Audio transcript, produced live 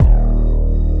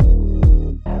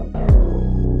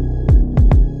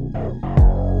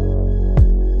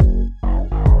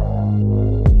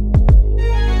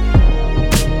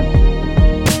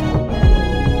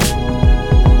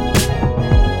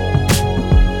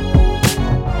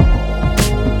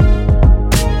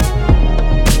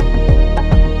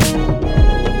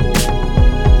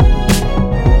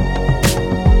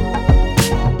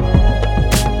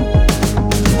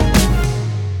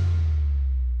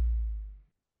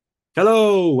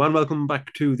Hello, and welcome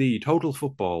back to the Total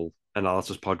Football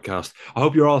Analysis Podcast. I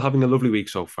hope you're all having a lovely week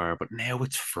so far, but now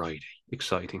it's Friday.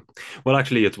 Exciting. Well,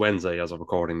 actually, it's Wednesday as I'm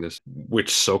recording this,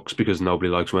 which sucks because nobody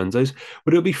likes Wednesdays,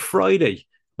 but it'll be Friday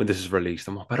when this is released.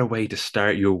 And what better way to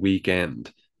start your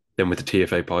weekend than with the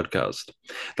TFA podcast?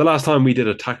 The last time we did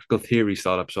a tactical theory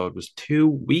style episode was 2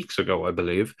 weeks ago, I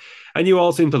believe, and you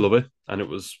all seemed to love it, and it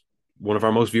was one of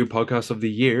our most viewed podcasts of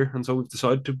the year, and so we've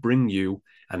decided to bring you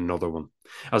another one.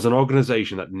 As an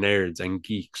organization that nerds and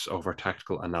geeks over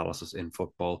tactical analysis in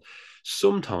football,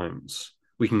 sometimes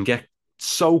we can get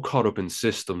so caught up in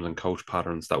systems and coach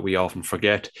patterns that we often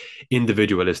forget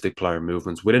individualistic player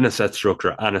movements within a set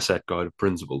structure and a set guide of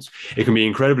principles. It can be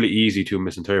incredibly easy to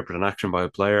misinterpret an action by a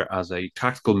player as a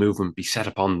tactical movement be set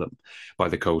upon them by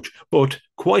the coach, but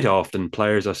quite often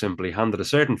players are simply handed a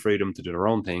certain freedom to do their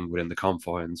own thing within the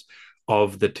confines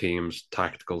of the team's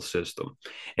tactical system.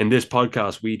 In this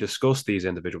podcast, we discuss these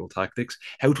individual tactics,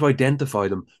 how to identify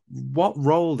them, what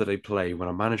role do they play when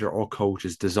a manager or coach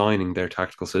is designing their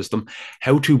tactical system,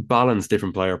 how to balance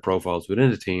different player profiles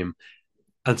within a team,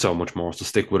 and so much more. So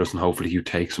stick with us and hopefully you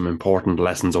take some important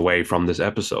lessons away from this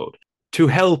episode. To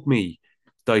help me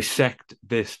dissect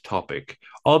this topic,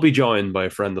 I'll be joined by a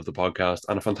friend of the podcast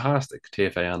and a fantastic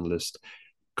TFA analyst,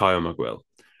 Caio Miguel.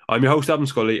 I'm your host, Adam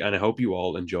Scully, and I hope you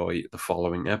all enjoy the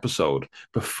following episode.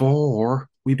 Before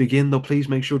we begin, though, please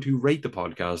make sure to rate the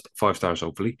podcast 5 stars,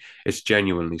 hopefully. It's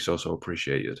genuinely so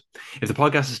appreciated. If the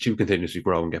podcast is to continuously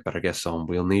grow and get better guests on,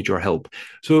 we'll need your help.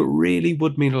 So it really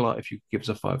would mean a lot if you could give us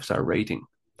a 5 star rating.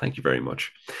 Thank you very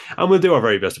much. And we'll do our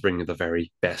very best to bring you the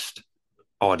very best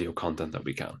audio content that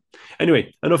we can.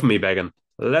 Anyway, enough of me begging.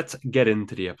 Let's get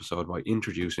into the episode by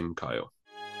introducing Caio.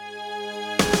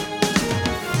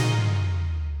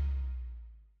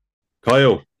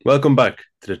 Caio, welcome back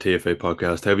to the TFA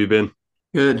podcast. How have you been?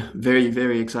 Good. Very,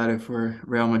 very excited for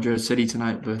Real Madrid City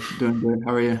tonight, but doing good.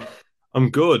 How are you?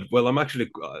 I'm good. Well, I'm actually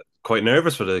quite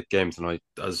nervous for the game tonight.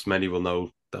 As many will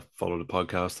know that follow the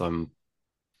podcast,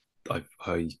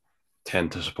 I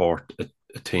tend to support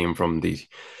a team from the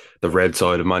red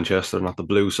side of Manchester, not the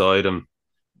blue side, and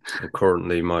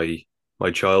currently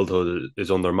my childhood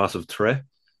is under massive threat.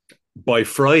 By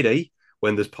Friday,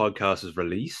 when this podcast is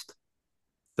released,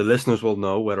 the listeners will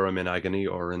know whether I'm in agony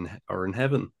or in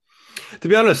heaven. To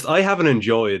be honest, I haven't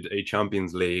enjoyed a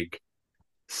Champions League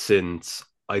since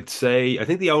I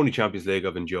think the only Champions League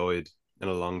I've enjoyed in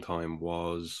a long time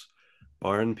was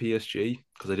Bayern PSG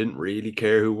because I didn't really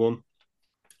care who won,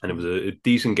 and it was a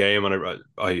decent game, and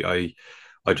I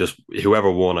just whoever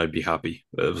won, I'd be happy.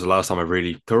 It was the last time I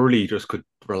really thoroughly just could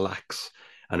relax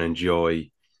and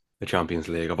enjoy the Champions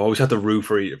League. I've always had to root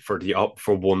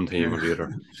for one team Yeah. or the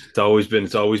other. It's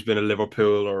always been a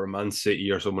Liverpool or a Man City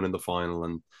or someone in the final,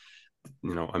 and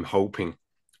I'm hoping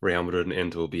Real Madrid and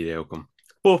Inter will be the outcome.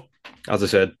 But as I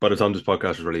said, by the time this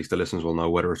podcast is released, the listeners will know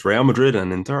whether it's Real Madrid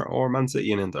and Inter or Man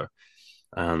City and Inter.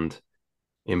 And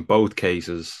in both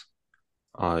cases,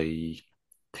 I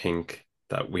think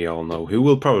that we all know who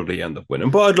will probably end up winning.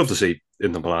 But I'd love to see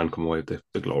Inter Milan come away with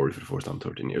the glory for the first time in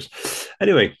 13 years.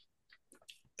 Anyway,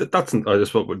 that's I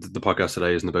just what the podcast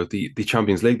today isn't about the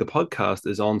Champions League. The podcast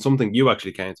is on something you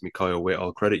actually came to me, Kyle. With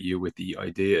I'll credit you with the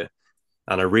idea,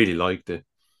 and I really liked it.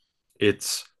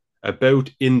 It's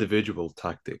about individual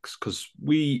tactics because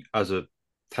we, as a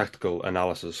tactical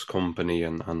analysis company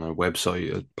and a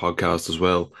website, a podcast as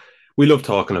well, we love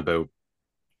talking about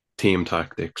team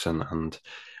tactics and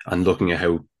looking at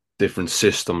how different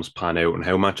systems pan out and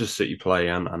how Manchester City play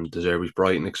and De Zerbi's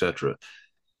Brighton, etc.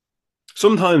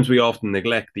 Sometimes we often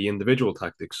neglect the individual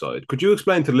tactics side. Could you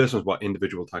explain to the listeners what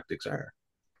individual tactics are?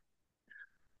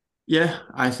 Yeah,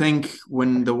 I think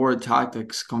when the word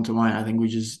tactics come to mind, I think we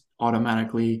just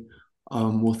automatically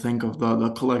will think of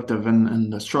the collective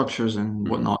and the structures and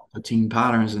Mm-hmm. whatnot, the team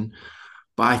patterns and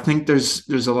but I think there's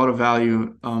a lot of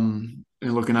value in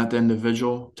looking at the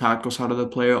individual tactical side of the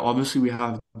player. Obviously, we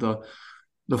have the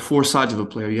four sides of a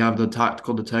player. You have the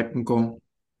tactical, the technical,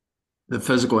 the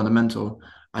physical and the mental.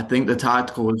 I think the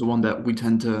tactical is the one that we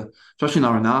tend to, especially in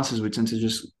our analysis, we tend to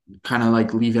just kind of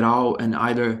like leave it out and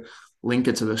either link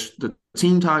it to the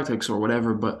team tactics or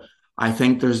whatever. But I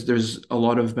think there's a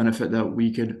lot of benefit that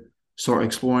we could start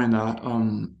exploring that.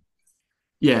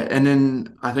 Yeah, and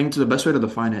then I think the best way to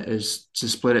define it is to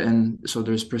split it in. So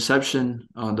there's perception,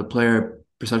 the player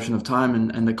perception of time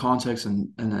and the context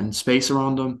and space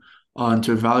around them, and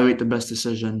to evaluate the best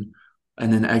decision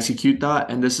and then execute that.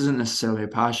 And this isn't necessarily a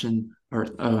passion or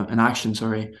an action,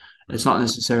 sorry. It's not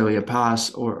necessarily a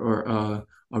pass or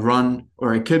a run,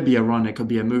 or it could be a run, it could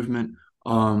be a movement,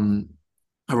 a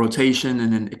rotation,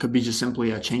 and then it could be just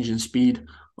simply a change in speed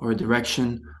or a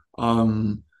direction.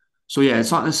 So yeah,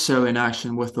 it's not necessarily an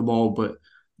action with the ball, but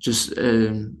just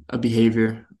a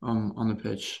behavior on the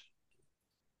pitch.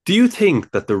 Do you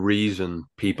think that the reason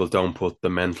people don't put the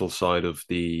mental side of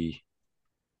I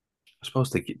suppose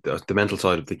the mental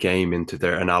side of the game into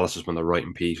their analysis when they're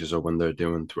writing pieces or when they're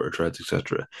doing Twitter threads,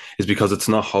 etc., is because it's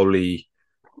not wholly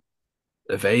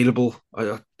available?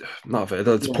 Not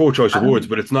available. It's a Yeah, poor choice of I words, think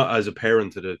but it's not as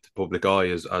apparent to the public eye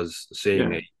as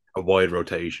seeing yeah, a wide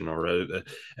rotation or a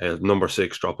number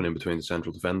six dropping in between the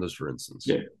central defenders, for instance.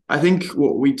 yeah. I think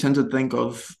what we tend to think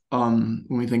of when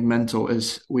we think mental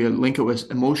is we link it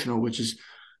with emotional, which is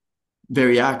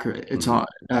very accurate. It's Hmm. not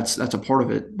that's a part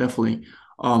of it, definitely.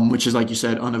 Which is like you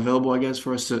said, unavailable, I guess,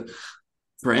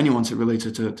 for anyone to relate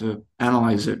to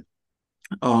analyze it.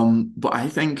 But I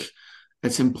think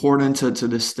it's important to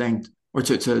distinct or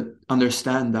to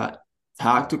understand that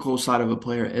tactical side of a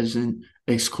player isn't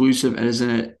exclusive and isn't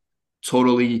it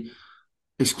totally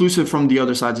exclusive from the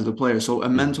other sides of the player. So a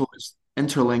Hmm. mental is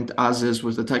interlinked as is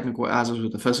with the technical, as is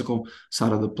with the physical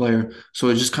side of the player. So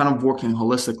it's just kind of working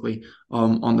holistically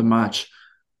on the match.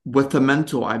 With the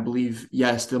mental, I believe,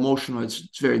 yes, the emotional,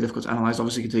 it's very difficult to analyze.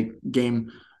 Obviously, you can take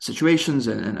game situations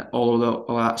and all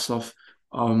that stuff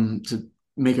to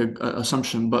make a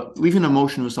assumption. But leaving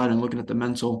emotional aside and looking at the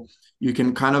mental, you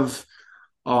can kind of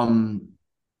um,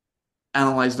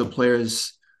 analyze the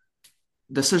player's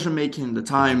decision making, the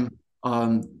Hmm. time,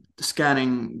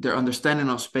 scanning, their understanding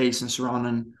of space and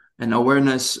surrounding and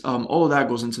awareness. All of that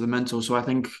goes into the mental. So I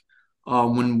think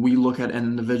when we look at an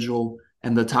individual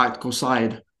and the tactical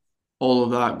side, all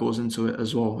of that goes into it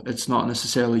as well. It's not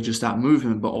necessarily just that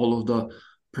movement, but all of the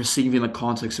perceiving the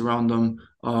context around them,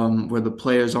 where the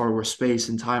players are, where space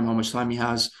and time, how much time he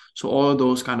has. So all of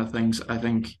those kind of things, I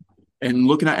think, and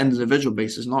looking at an individual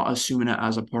basis, not assuming it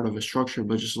as a part of a structure,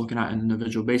 but just looking at an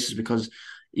individual basis because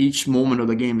each moment of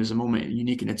the game is a moment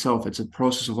unique in itself. It's a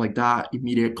process of like that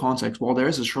immediate context. While there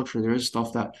is a structure, there is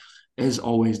stuff that is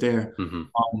always there. Hmm.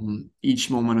 Each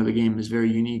moment of the game is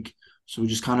very unique. So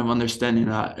just kind of understanding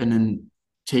that and then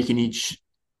taking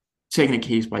taking it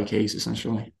case by case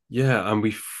essentially. Yeah, and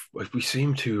we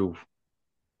seem to.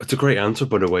 It's a great answer,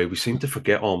 by the way. We seem to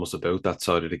forget almost about that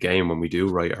side of the game when we do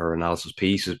write our analysis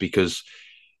pieces because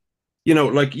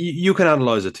like you can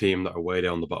analyze a team that are way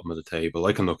down the bottom of the table.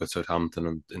 I can look at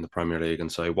Southampton in the Premier League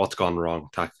and say what's gone wrong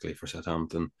tactically for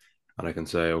Southampton, and I can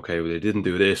say, okay, well, they didn't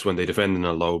do this when they defend in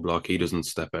a low block. He doesn't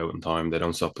step out in time. They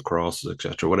don't stop the crosses,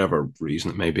 etc. Whatever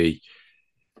reason it may be.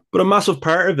 But a massive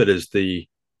part of it is the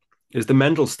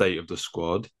mental state of the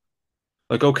squad.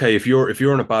 Like, okay, if you're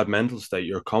in a bad mental state,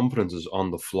 your confidence is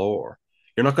on the floor.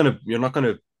 You're not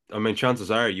gonna. I mean,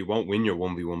 chances are you won't win your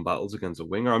 1v1 battles against a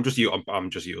winger. I'm just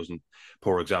using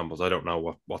poor examples. I don't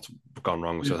know what's gone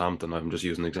wrong with Southampton. I'm just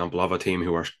using an example of a team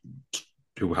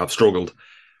who have struggled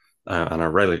and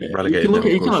are Yeah, relegated now, of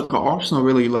you can course. look at Arsenal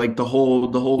really like the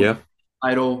whole Yeah.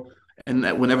 title and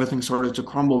that when everything started to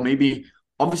crumble, maybe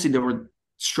obviously there were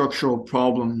structural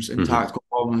problems and Hmm. tactical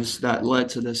problems that led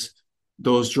to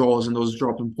those draws and those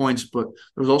dropping points, but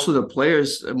there was also the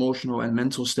players' emotional and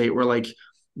mental state where like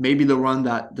maybe the run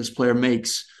that this player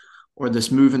makes or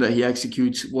this movement that he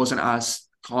executes wasn't as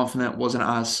confident, wasn't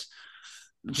as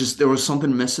just there was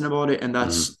something missing about it, and Hmm.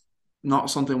 that's not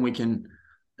something we can.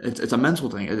 It's a mental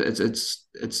thing.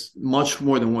 It's much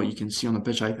more than what you can see on the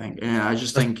pitch, I think, and I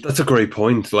just think That's a great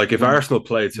point. Like if yeah, Arsenal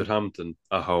played Southampton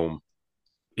at home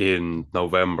in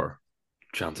November,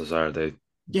 chances are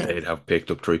yeah, they'd have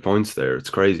picked up 3 points there. It's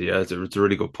crazy. Yeah, it's a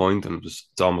really good point, and it's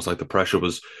almost like the pressure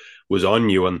was on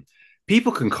you. And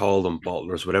people can call them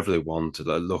bottlers, whatever they want.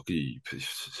 Look,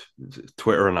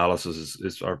 Twitter analysis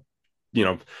is or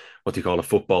what do you call a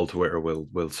football Twitter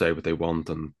will say what they want,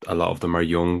 and a lot of them are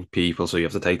young people, so you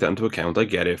have to take that into account. I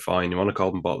get it, fine. You want to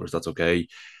call them bottlers, that's okay,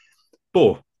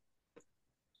 but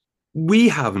we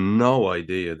have no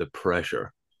idea the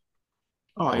pressure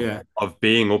oh of yeah,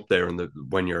 being up there in the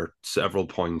when you're several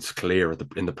points clear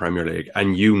in the Premier League,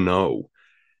 and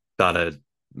that a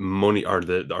money or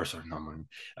sorry, not money,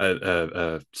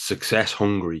 a success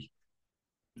hungry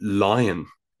lion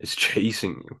is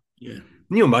chasing you. yeah,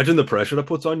 Can you imagine the pressure that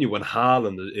puts on you when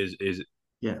Haaland is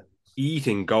yeah,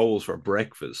 eating goals for yeah.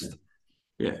 breakfast?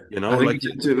 Yeah. You know, I think like the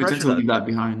we tend pressure to that leave that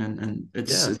behind, and yeah.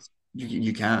 it's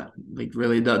you can't like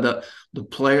really the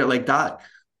player like that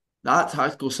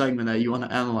tactical segment that you want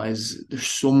to analyze. There's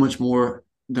so much more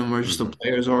than where just the Hmm.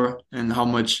 players are, and how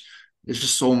much it's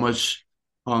just so much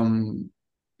um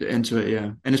into it,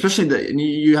 yeah. And especially and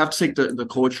you have to take the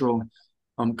cultural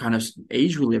kind of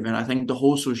age we live in. I think the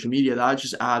whole social media that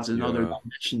just adds another Yeah.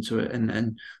 dimension to it,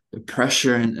 and the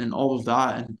pressure and all of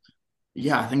that, and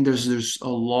yeah, I think there's a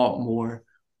lot more.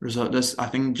 There's this. I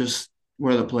think just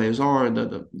where the players are,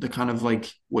 the kind of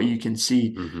like what you can see.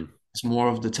 Mm-hmm. It's more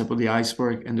of the tip of the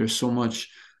iceberg, and there's so much.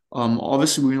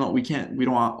 Obviously, we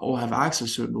don't all have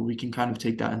access to it, but we can kind of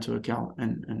take that into account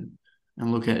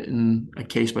and look at in a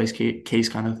case by case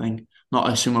kind of thing. Not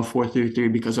assume a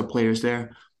 4-3-3 because a player's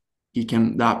there. He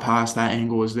can that pass, that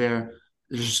angle is there.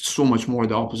 There's just so much more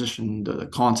the opposition, the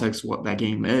context, what that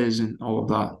game is, and all of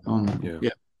that. Yeah.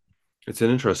 Yeah, It's an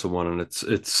interesting one, and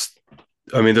it's.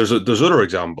 I mean, there's other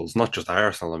examples, not just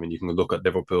Arsenal. I mean, you can look at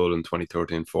Liverpool in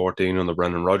 2013-14 under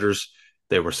Brendan Rodgers.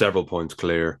 They were several points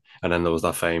clear, and then there was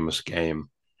that famous game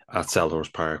at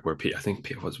Selhurst Park where I think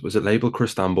was it labeled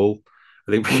Cristambull.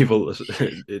 I think people,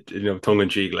 tongue in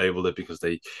cheek, labeled it because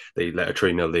they let a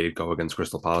 3-0 lead go against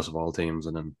Crystal Palace of all teams,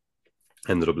 and then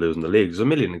ended up losing the league. There's a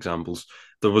million examples.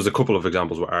 There was a couple of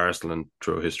examples with Arsenal and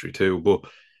through history too, but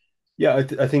yeah,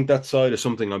 I think that side is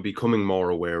something I'm becoming more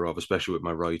aware of, especially with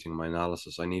my writing, my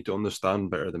analysis. I need to understand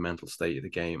better the mental state of the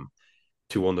game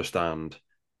to understand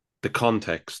the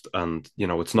context. And,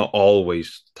 it's not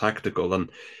always tactical.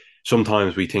 And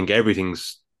sometimes we think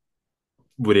everything's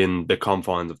within the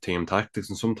confines of team tactics.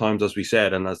 And sometimes, as we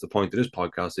said, and as the point of this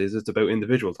podcast is, it's about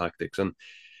individual tactics. And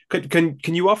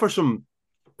can you offer some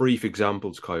brief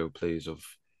examples, Caio, please, of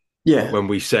yeah, when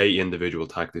we say individual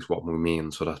tactics, what we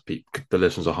mean, so that the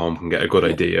listeners at home can get a good yeah.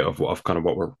 idea of kind of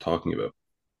what we're talking about.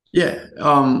 Yeah,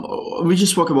 we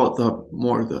just spoke about the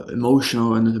more the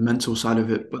emotional and the mental side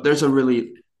of it, but there's a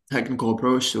really technical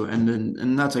approach to it,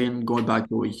 and that's again going back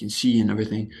to what you can see and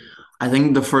everything. I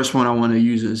think the first one I want to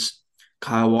use is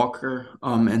Kyle Walker,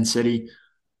 and City.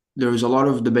 There was a lot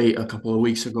of debate a couple of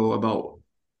weeks ago about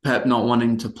Pep not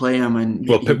wanting to play him, and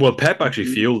Well, Pep actually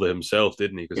fueled it himself,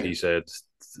 didn't he? Because yeah,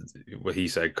 he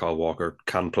said Kyle Walker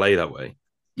can play that way.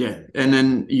 yeah, and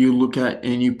then you look at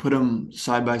and you put him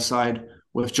side by side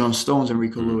with John Stones and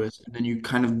Rico Mm. Lewis, and then you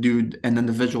kind of do an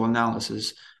individual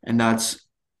analysis, and that's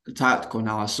the tactical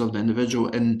analysis of the individual,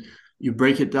 and you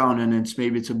break it down, and it's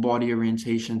maybe to body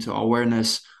orientation, to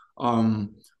awareness,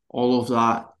 um, all of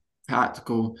that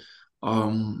tactical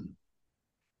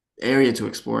area to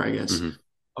explore, I guess. Mm-hmm.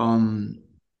 Um,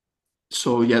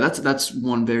 so yeah, that's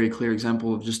one very clear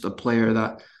example of just a player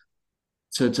that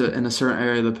to in a certain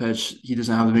area of the pitch, he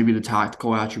doesn't have maybe the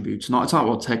tactical attributes. It's not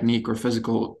about technique or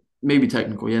physical, maybe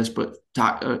technical, yes, but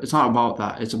it's not about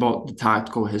that. It's about the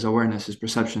tactical, his awareness, his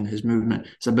perception, his movement,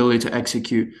 his ability to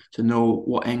execute, to know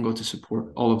what angle to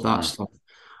support, all of that Mm. stuff.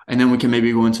 And then we can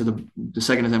maybe go into the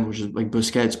second example, which is like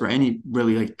Busquets or any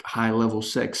really like high level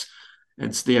six.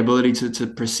 It's the ability to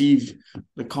perceive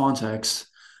the context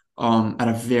at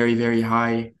a very, very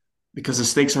high, because the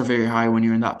stakes are very high when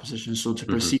you're in that position. So to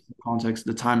Mm-hmm. perceive the context,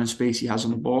 the time and space he has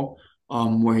on the ball,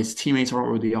 where his teammates are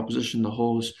or the opposition, the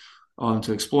holes,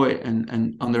 to exploit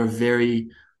and under a very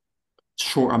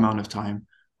short amount of time.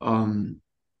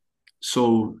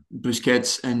 So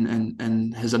Busquets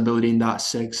and his ability in that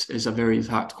six is a very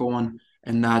tactical one,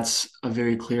 and that's a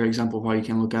very clear example of how you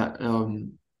can look at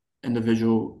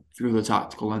individual through the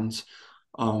tactical lens.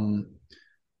 Um,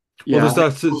 Well, yeah, I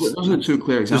think those are two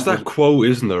clear there's examples. that quote,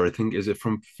 isn't there? I think is it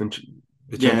from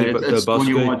Yeah, Vicente Del it's when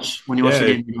you Bosque? watch the Yeah,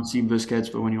 game, you don't see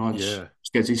Busquets, but when you watch yeah.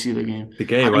 Busquets, you see the game. The I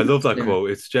game. I think, love that yeah, quote.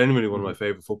 It's genuinely one of my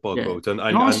favorite football yeah, quotes. And and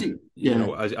and honestly, yeah,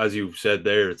 as you said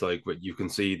there, it's like but you can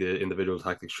see the individual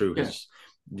tactics yeah,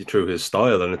 through his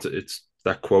style, and it's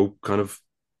that quote kind of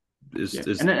is yeah,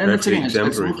 is and it's perfectly again,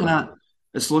 exemplary for that.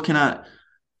 it's looking at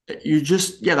you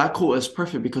just that quote is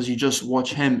perfect because you just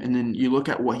watch him and then you look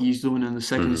at what he's doing in the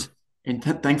Mm-hmm. seconds, and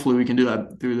thankfully we can do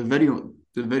that through the video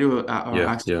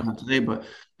Yeah, access yeah. we have today. But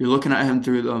you're looking at him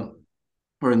through the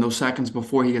or in those seconds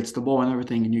before he gets the ball and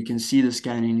everything, and you can see the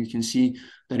scanning, you can see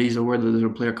that he's aware that there's a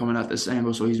player coming at this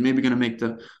angle, so he's maybe going to make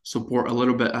the support a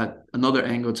little bit at another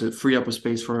angle to free up a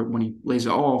space for when he lays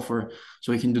it off, or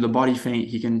so he can do the body feint,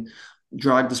 he can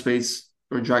drag the space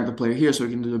or drag the player here, so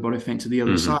he can do the body feint to the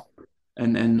other Mm-hmm. side,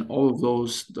 and all of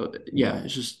those, yeah,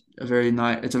 it's just a very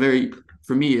nice, it's a very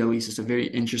for me at least, it's a very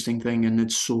interesting thing, and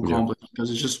it's so Yeah. complex because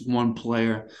it's just one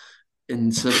player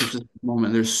in such a specific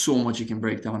moment. There's so much you can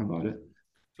break down about it.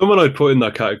 Someone I'd put in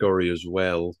that category as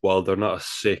well, while they're not a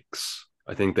six,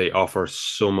 I think they offer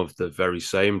some of the very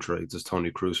same traits as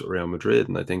Tony Cruz at Real Madrid.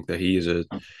 And I think that he is an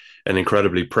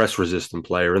incredibly press resistant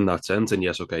player in that sense. And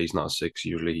yes, okay, he's not a six.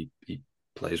 Usually he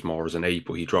plays more as an eight,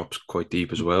 but he drops quite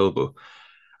deep as well. But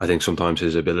I think sometimes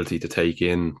his ability to take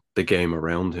in the game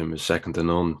around him is second to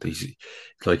none.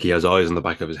 It's like he has eyes in the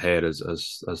back of his head, as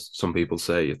some people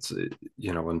say. And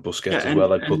Yeah, Busquets as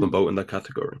well. I'd put them and both in that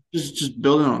category. just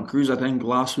building on Cruz, I think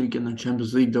last week in the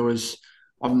Champions League there was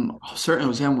I'm certain it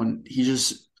was him when he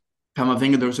just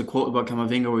Camavinga, there was a quote about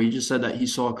Camavinga where he just said that he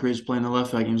saw Cruz playing the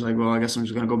left back. He was like, well, I guess I'm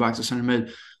just going to go back to center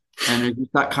mid. And it's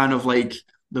just that kind of like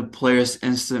the player's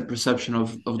instant perception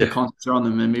of the Yeah. context around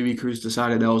them. And maybe Cruz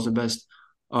decided that was the best.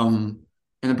 And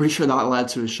I'm pretty sure that led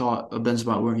to a shot of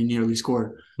Benzema where he nearly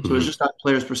scored. So it's Hmm. just that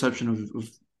player's perception of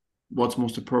what's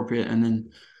most appropriate. And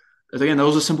then again, that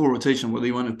was a simple rotation, whether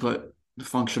you want to put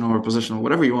functional or positional,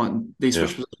 whatever you want. They Yeah.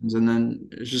 switch positions, and then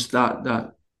it's just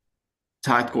that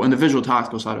tactical, individual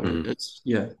tactical side of it. Hmm. It's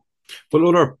yeah, But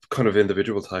other kind of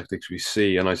individual tactics we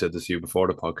see, and I said this to you before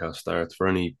the podcast starts, for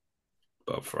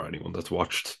anyone that's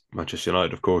watched Manchester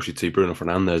United, of course, you'd see Bruno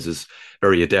Fernandes is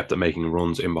very adept at making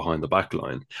runs in behind the back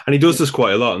line. And he does yeah, this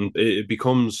quite a lot. And it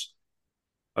becomes,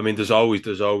 I mean, there's always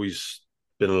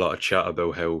been a lot of chat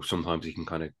about how sometimes he can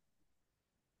kind of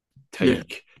yeah,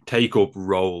 take up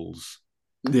roles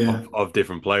yeah, of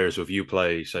different players. So if you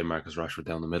play, say, Marcus Rashford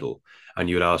down the middle, and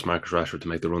you would ask Marcus Rashford to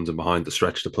make the runs in behind, to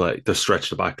stretch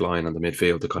the back line and the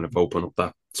midfield to kind of open up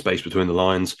that space between the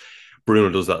lines. Bruno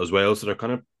does that as well, so they're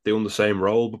kind of doing the same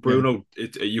role. But yeah, Bruno,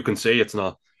 you can see it's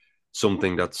not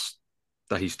something that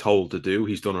he's told to do.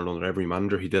 He's done it under every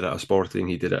manager. He did it at Sporting.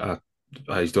 He did it at.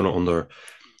 He's done it under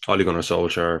Ole Gunnar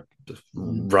Solskjaer,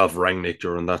 Mhm. Ralph Rangnick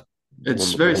during that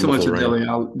It's very similar wonderful to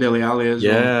reign. Dele Alli as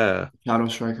well, Yeah, shadow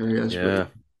striker, I guess. But yeah.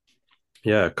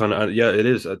 Yeah, kind of. Yeah, it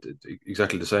is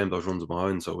exactly the same. Those runs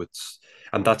behind, so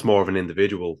and that's more of an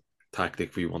individual tactic,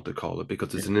 if you want to call it,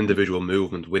 because yeah, it's an individual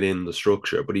movement within the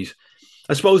structure. But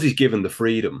I suppose, he's given the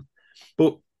freedom.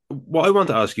 But what I want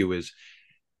to ask you is,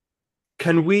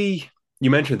 can we? You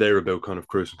mentioned there about kind of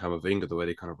Cruz and Camavinga, the way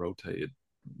they kind of rotated.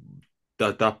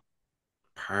 That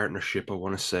partnership, I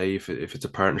want to say, if it's a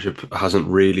partnership, hasn't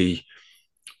really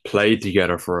played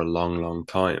together for a long, long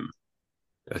time.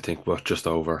 I think what just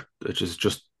over, which is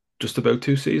just about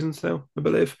 2 seasons now, I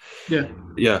believe. yeah,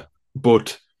 Yeah,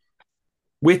 but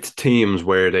with teams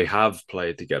where they have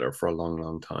played together for a long,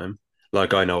 long time,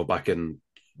 like I know back in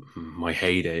my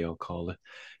heyday, I'll call it,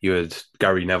 you had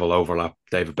Gary Neville overlap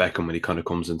David Beckham when he kind of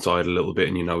comes inside a little bit,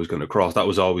 and he's going to cross. That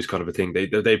was always kind of a thing.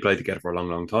 They played together for a long,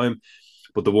 long time.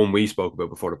 But the one we spoke about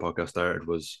before the podcast started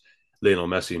was Lionel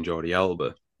Messi and Jordi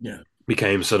Alba yeah,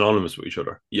 became synonymous with each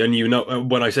other. And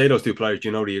when I say those two players,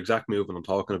 you know the exact movement I'm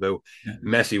talking about. yeah,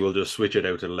 Messi will just switch it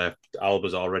out to the left.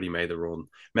 Alba's already made the run.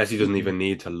 Messi doesn't even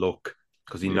need to look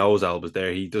because he yeah, knows Alba's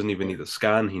there. He doesn't even need to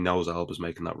scan. He knows Alba's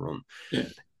making that run. yeah.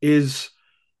 Is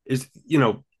is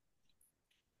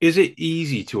is it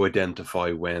easy to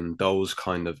identify when those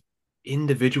kind of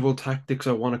individual tactics,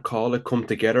 I want to call it, come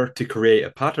together to create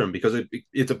a pattern? Because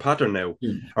it's a pattern now,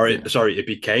 Yeah, or yeah, sorry, it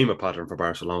became a pattern for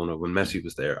Barcelona when Messi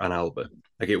was there and Alba.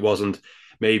 Like, it wasn't,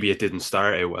 maybe it didn't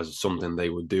start out as something they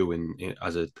would do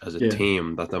as a yeah,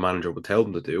 team that the manager would tell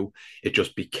them to do. It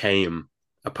just became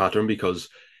a pattern because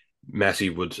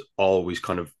Messi would always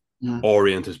kind of mhm,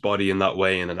 orient his body in that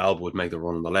way, and then Alba would make the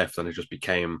run on the left, and it just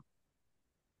became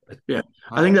a yeah.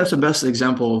 I think pattern. that's the best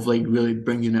example of like really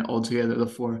bringing it all together, the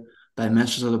four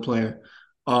dimensions of the player.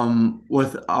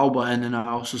 With Alba, and then I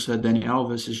also said Dani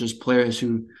Alves is just players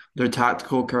who their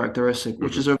tactical characteristic,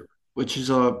 Mm-hmm. which is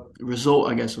a result,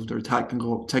 I guess, of their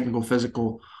technical,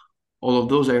 physical, all of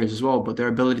those areas as well. But their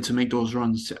ability to make those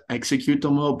runs, to execute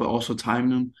them well, but also time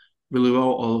them really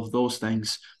well, all of those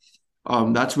things.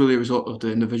 That's really a result of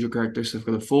the individual characteristics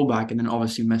of the fullback, and then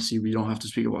obviously Messi. We don't have to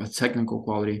speak about his technical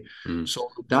quality. Mm-hmm. So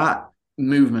that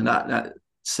movement,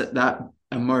 that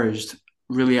emerged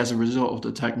really as a result of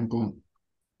the technical,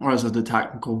 or as of the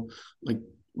tactical, like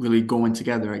really going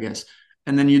together, I guess.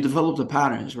 And then you develop the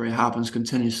patterns where it happens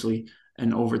continuously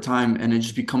and over time, and it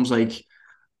just becomes like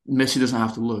Messi doesn't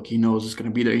have to look. He knows it's going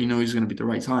to be there. He knows he's going to be at the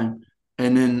right time.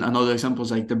 And then another example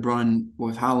is like De Bruyne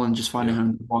with Haaland just finding Yeah. him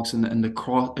in the box and the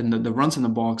cross and the runs in the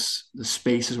box, the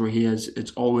spaces where he is,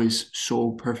 it's always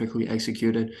so perfectly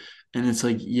executed. And it's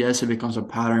like, yes, it becomes a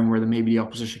pattern where maybe the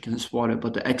opposition can spot it,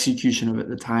 but the execution of it,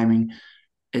 the timing,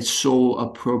 it's so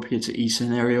appropriate to each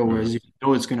scenario. Mm-hmm. Whereas if you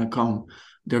know it's gonna come,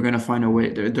 they're gonna find a way.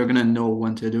 They're gonna know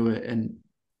when to do it. And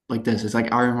like this, it's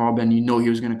like Iron Robin. You know he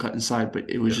was gonna cut inside, but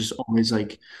it was Yeah. just always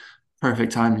like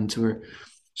perfect timing to it.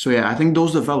 So yeah, I think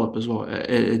those develop as well.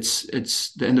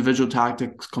 It's the individual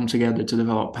tactics come together to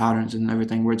develop patterns and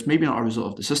everything. Where it's maybe not a result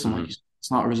of the system, like Mm-hmm. you said.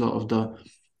 It's not a result of the.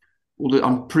 Well,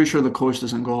 I'm pretty sure the coach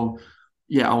doesn't go,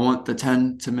 yeah, I want the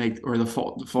 10 to make, or the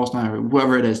false nine, or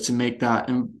whoever it is to make that.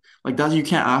 And like that, you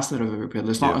can't ask that of every player.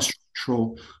 It's not Yeah. a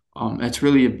structural. It's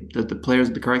really the players,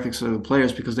 the characteristics of the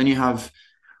players, because then you have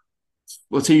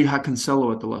let's say you had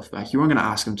Cancelo at the left back, you weren't going to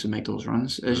ask him to make those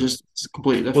runs. It's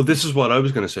completely Well, different. this is what I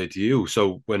was going to say to you.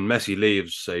 So when Messi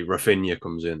leaves, say Rafinha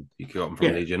comes in, he got him from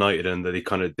Yeah, Leeds United, and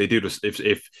they do this.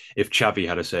 If Xavi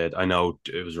had said, I know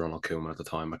it was Ronald Koeman at the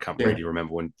time. I can't yeah, really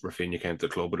remember when Rafinha came to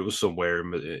the club, but it was somewhere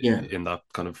yeah, in that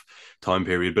kind of time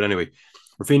period. But anyway,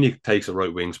 Rafinha takes a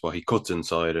right wing spot. He cuts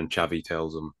inside, and Xavi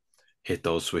tells him hit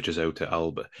those switches out to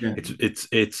Alba. yeah,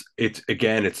 It's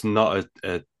again, it's not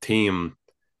a team,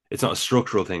 it's not a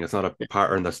structural thing. It's not a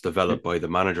pattern that's yeah, developed by the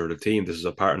manager of the team. This is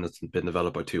a pattern that's been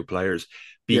developed by two players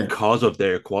yeah, because of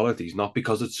their qualities, not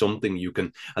because it's something you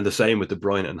can. And the same with De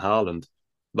Bruyne and Haaland.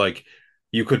 Like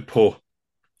you could put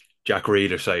Jack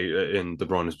Reed, or say in De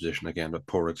Bruyne's position again, a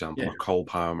poor example, yeah, or Cole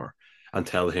Palmer, and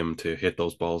tell him to hit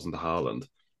those balls into Haaland.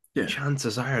 yeah,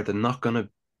 Chances are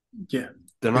yeah.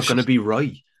 they're not It's gonna just be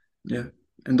right. yeah,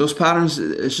 and those patterns,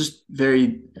 it's just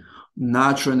very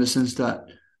natural in the sense that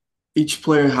each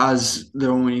player has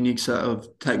their own unique set of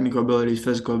technical abilities,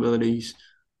 physical abilities,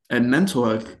 and mental.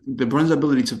 Like De Bruyne's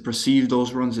ability to perceive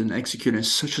those runs and execute in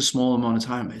such a small amount of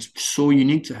time is so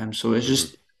unique to him. So it's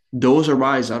Mm-hmm. just those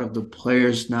arise out of the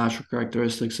player's natural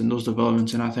characteristics and those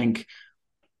developments. And I think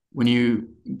when you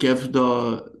give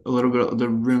a little bit of the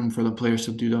room for the players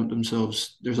to do them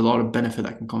themselves, there's a lot of benefit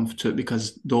that can come to it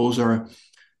because those are,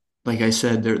 like I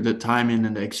said, the timing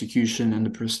and the execution and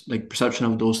the perception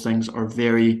of those things are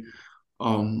very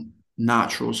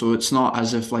natural. So it's not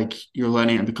as if like you're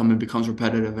letting it becomes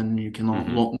repetitive and you cannot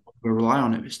Mm-hmm. rely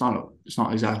on it. It's not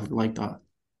exactly like that.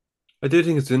 I do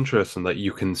think it's interesting that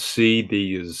you can see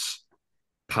these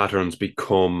patterns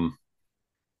become,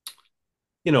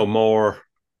 more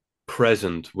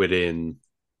present within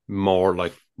more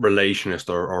like relationist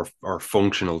or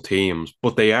functional teams,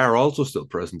 but they are also still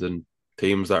present in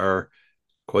teams that are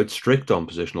quite strict on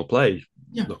positional play.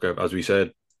 Yeah. Look, as we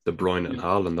said, De Bruyne and Yeah.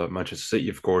 Haaland at Manchester City,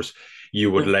 of course,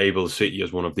 you would Yeah. label City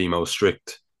as one of the most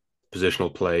strict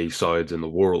positional play sides in the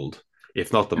world,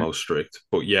 if not the most strict.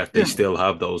 But yet they Yeah. still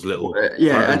have those Well, little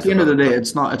yeah, at patterns the end of the day, developed.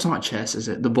 it's not chess, is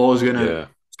it? The ball is gonna Yeah.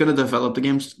 it's gonna develop. The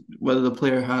game's whether the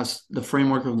player has the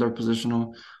framework of their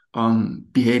positional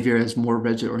behavior is more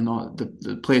rigid or not.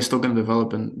 The play is still gonna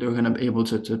develop, and they're gonna be able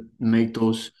to make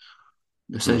those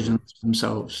Mm-hmm. decisions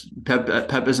themselves.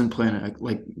 Pep isn't playing it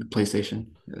like the PlayStation.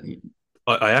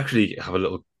 I actually have a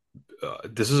little.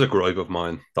 This is a gripe of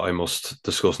mine that I must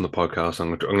discuss in the podcast.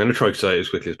 I'm going to try to say it as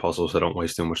quickly as possible so I don't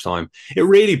waste too much time. It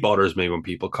really bothers me when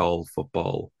people call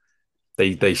football,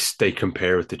 they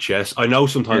compare it to chess. I know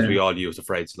sometimes we Yeah, all use the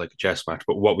phrase like a chess match,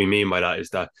 but what we mean by that is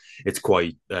that it's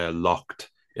quite locked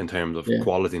in terms of yeah,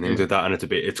 quality and things yeah, like that,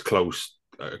 and it's close,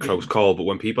 yeah, close call. But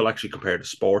when people actually compare the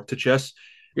sport to chess,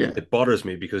 yeah, it bothers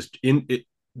me because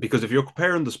if you're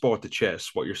comparing the sport to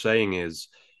chess, what you're saying is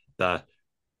that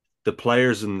the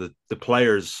players and the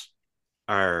players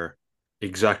are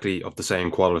exactly of the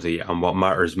same quality, and what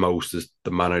matters most is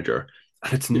the manager.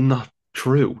 And it's yeah, not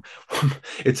true.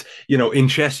 It's in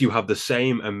chess you have the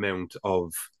same amount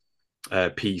of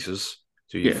pieces.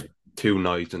 So you yeah, have two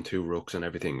knights and two rooks and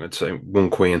everything. Let's say one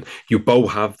queen. You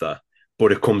both have that,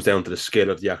 but it comes down to the skill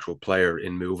of the actual player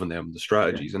in moving them, the yeah,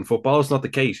 strategies. And football is not the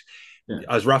case. yeah,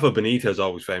 As Rafa Benitez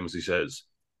always famously says,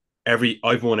 every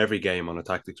I've won every game on a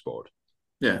tactics board.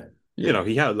 yeah, yeah,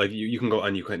 He had like you can go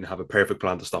and you can have a perfect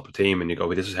plan to stop a team, and you go,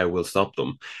 well, this is how we'll stop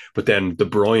them. But then De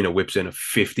Bruyne whips in a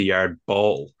 50-yard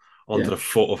ball onto yeah, the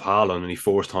foot of Haaland, and he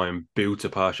forced time boots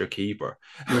it past your keeper.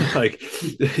 yeah, Like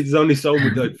there's only so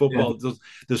much like yeah. football.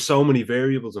 There's so many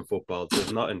variables in football.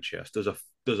 There's not in chess. There's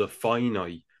a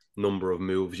finite number of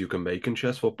moves you can make in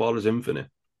chess. Football is infinite.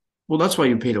 Well, that's why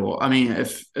you paid a lot. I mean,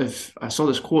 if I saw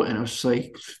this quote and it was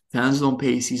like fans don't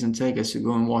pay season tickets to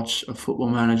go and watch a football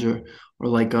manager or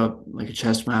like a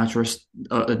chess match or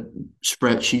a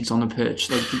spreadsheets on the pitch.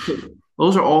 Like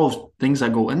those are all things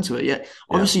that go into it. Yeah, Yeah.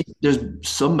 obviously there's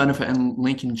some benefit in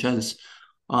linking chess,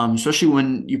 especially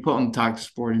when you put on the tactics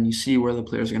board and you see where the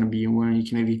players are going to be and where you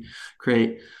can maybe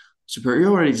create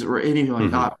superiorities or anything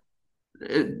like Mm-hmm. that.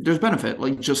 There's benefit,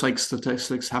 like just like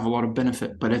statistics have a lot of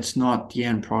benefit, but it's not the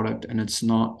end product, and it's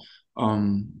not.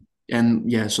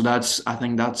 And yeah, so I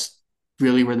think that's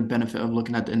really where the benefit of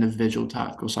looking at the individual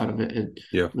tactical side of it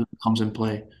Yeah. really comes in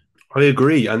play. I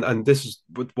agree, and this is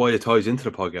why it ties into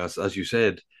the podcast, as you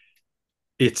said.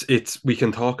 It's we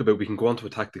can go onto a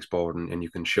tactics board, and you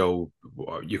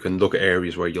can look at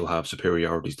areas where you'll have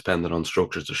superiorities depending on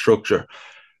structures to structure,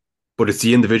 but it's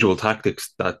the individual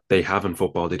tactics that they have in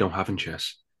football they don't have in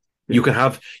chess. Yeah,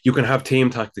 You can have team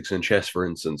tactics in chess, for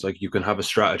instance. Like you can have a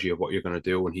strategy of what you're going to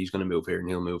do, and he's going to move here and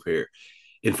he'll move here.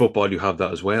 in football you have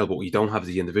that as well, but you don't have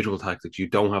the individual tactics. You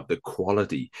don't have the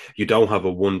quality. You don't have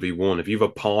a 1v1. If you have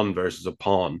a pawn versus a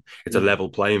pawn, it's a Yeah. level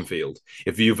playing field.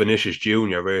 If you have Vinicius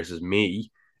Junior versus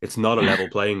me, it's not a level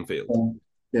playing field.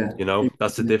 Yeah. You know,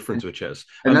 that's the difference with chess.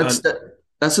 And And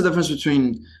that's the difference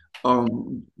between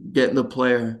getting the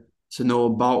player to know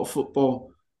about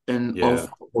football and of yeah.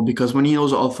 football, because when he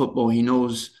knows of football,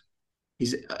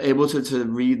 he's able to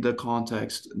read the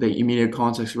context, the immediate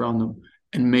context around them,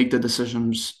 and make the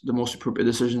decisions, the most appropriate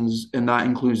decisions, and that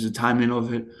includes the timing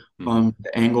of it, Hmm.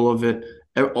 the angle of it,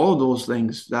 all of those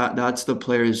things. That's the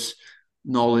player's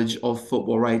knowledge of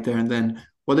football right there. And then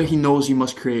whether he knows he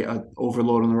must create an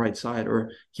overload on the right side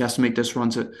or he has to make this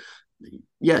run to,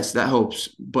 yes, that helps,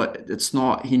 but it's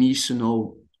not. He needs to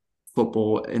know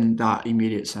football in that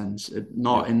immediate sense, Yeah.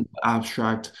 not in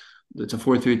abstract. It's a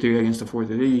 4-3-3 against a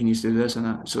 4-3-3. He needs to do this and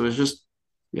that. So it's just,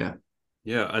 yeah,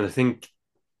 Yeah. And I think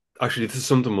actually this is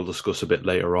something we'll discuss a bit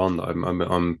later on that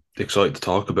I'm excited to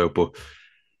talk about, but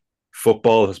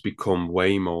football has become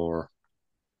way more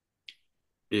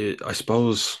I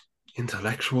suppose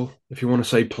intellectual, if you want to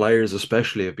say. Players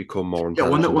especially have become more yeah.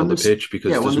 intelligent on the pitch Yeah,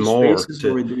 because when there's the more spaces were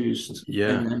to, reduced yeah.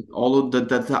 and all of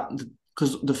that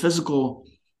because the physical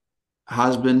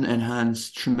has been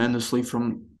enhanced tremendously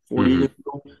from 40 years Hmm.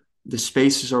 ago. The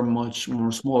spaces are much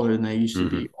more smaller than they used to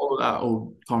Hmm. be. All of that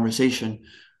old conversation.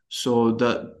 So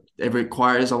that it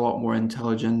requires a lot more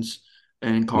intelligence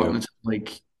and Yeah.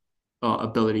 cognitive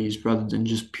abilities rather than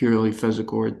just purely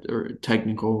physical or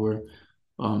technical or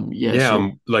yeah. Yeah,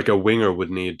 So like a winger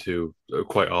would need to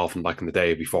quite often back in the day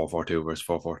it'd be 4-4-2 versus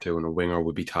 4-4-2, and a winger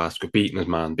would be tasked with beating his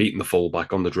man, beating the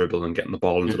fullback on the dribble and getting the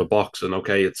ball into yeah, the box. And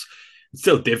okay, it's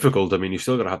still difficult. I mean, you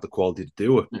still got to have the quality to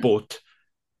do it, yeah, but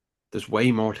there's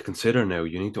way more to consider now.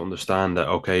 You need to understand that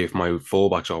okay, if my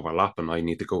fullback's overlapping, I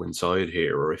need to go inside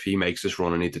here, or if he makes this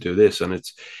run, I need to do this. And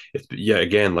it's yeah,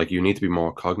 again, like you need to be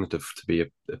more cognitive to be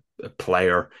a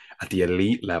player at the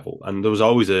elite level. And there was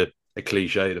always a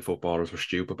cliche the footballers were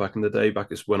stupid back in the day.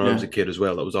 Back when I was yeah, a kid as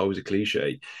well, that was always a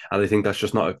cliche. And I think that's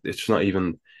just not it's just not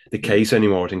even the case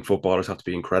anymore. I think footballers have to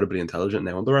be incredibly intelligent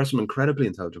now, and there are some incredibly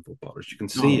intelligent footballers. You can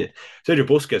see no, it. Sergio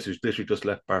Busquets, who's literally just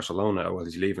left Barcelona, well,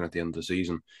 he's leaving at the end of the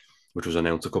season, which was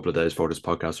announced a couple of days before this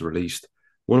podcast was released.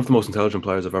 One of the most intelligent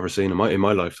players I've ever seen in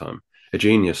my lifetime. A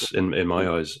genius in my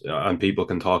eyes. And people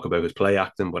can talk about his play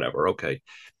acting, whatever. Okay.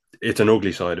 It's an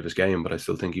ugly side of his game, but I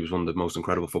still think he was one of the most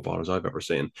incredible footballers I've ever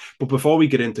seen. But before we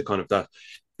get into kind of that,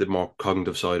 the more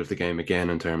cognitive side of the game again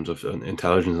in terms of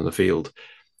intelligence in the field,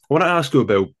 I want to ask you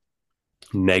about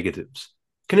negatives.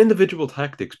 Can individual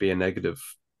tactics be a negative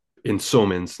in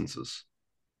some instances?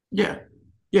 yeah,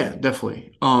 yeah,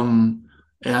 definitely.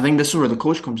 And I think this is where the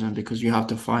coach comes in because you have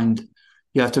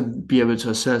to be able to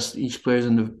assess each player's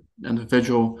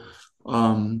individual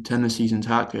tendencies and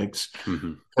tactics.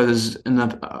 Mm-hmm. Because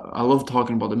I love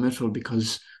talking about the midfield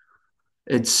because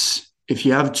it's if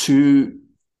you have two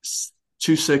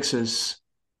sixes,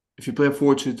 if you play a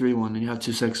 4-2-3-1 and you have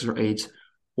two sixes or eights,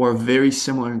 who are very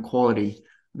similar in quality,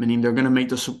 meaning they'll make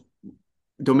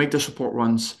the support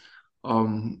runs.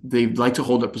 They like to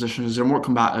hold their positions. They're more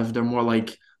combative. They're more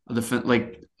like a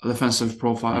defensive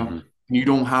profile. Mm-hmm. You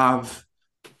don't have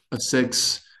a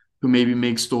six who maybe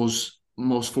makes those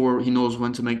most four. He knows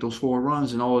when to make those four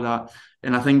runs and all of that.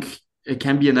 And I think it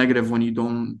can be a negative when you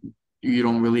don't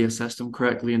really assess them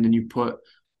correctly, and then you put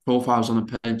profiles on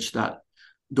the pitch that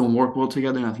don't work well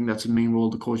together. And I think that's the main role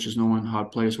of the coaches knowing how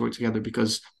players work together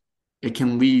because it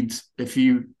can lead if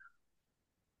you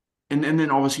and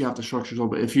then obviously you have to structure as well.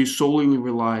 But if you solely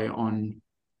rely on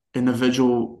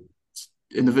individual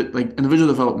individual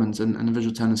developments and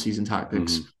individual tendencies and Mm-hmm.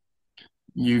 tactics,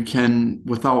 you can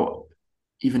without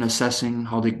even assessing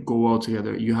how they go well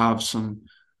together, you have some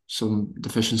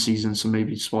deficiencies and some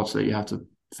maybe spots that you have to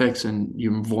fix and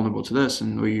you're vulnerable to this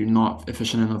and or you're not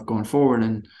efficient enough going forward.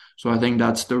 And so I think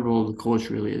that's the role of the coach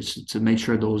really is to make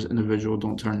sure those individuals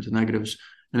don't turn into negatives.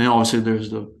 And then obviously there's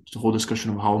the whole discussion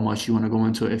of how much you want to go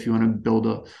into it. If you want to build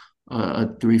a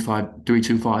 3-5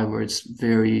 3-2-5 where it's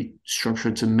very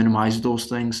structured to minimize those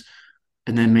things,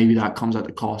 and then maybe that comes at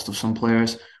the cost of some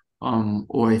players.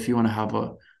 Or if you want to have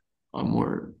a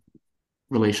more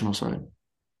relational side.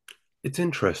 It's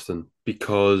interesting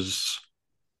because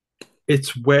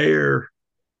it's where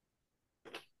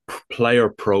player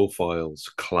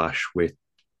profiles clash with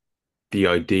the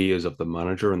ideas of the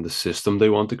manager and the system they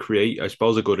want to create. I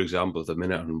suppose a good example at the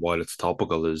minute, and while it's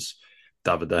topical, is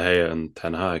David De Gea and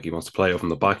Ten Hag. He wants to play off from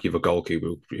the back. You have a goalkeeper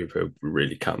who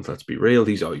really can't. Let's be real.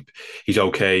 He's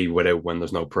okay without when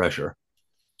there's no pressure.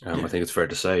 I Yeah. think it's fair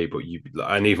to say, but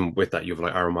and even with that, you have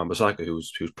like Aaron Wan-Bissaka,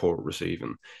 who's poor at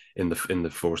receiving in the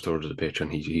first third of the pitch,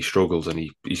 and he struggles, and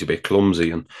he's a bit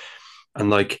clumsy, and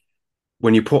like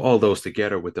when you put all those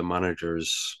together with the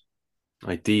manager's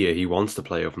idea, he wants to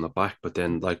play up in the back, but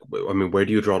then like I mean, where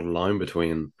do you draw the line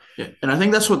between Yeah, and I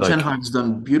think that's what Ten like Hag's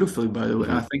done beautifully, by the way.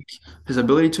 I mhm, think his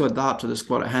ability to adapt to the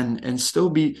squad at hand and still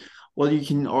be, well, you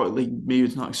can, or like maybe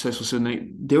it's not successful. So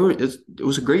it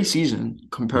was a great season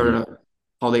compared mhm, to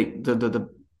how the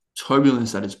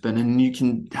turbulence that it's been, and you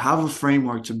can have a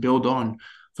framework to build on.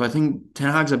 So I think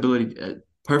Ten Hag's ability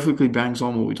perfectly bangs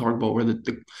on what we talked about, where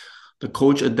the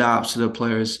coach adapts to the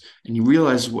players and he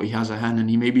realizes what he has at hand, and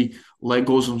he maybe let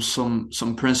goes of some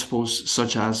principles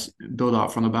such as build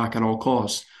out from the back at all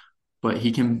costs, but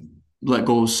he can let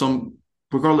go of some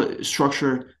regardless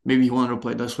structure. Maybe he wanted to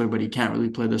play this way, but he can't really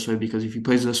play this way because if he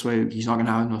plays this way, he's not going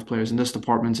to have enough players in this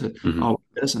department to mhm.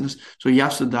 this and this. So he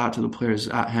has to adapt to the players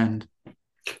at hand.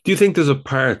 Do you think there's a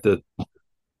part that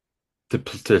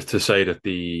to say that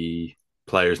the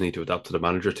players need to adapt to the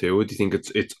manager too? Or do you think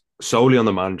it's solely on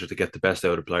the manager to get the best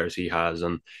out of players he has?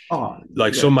 And Oh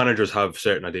like yeah, some managers have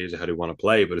certain ideas of how they want to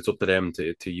play, but it's up to them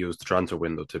to use the transfer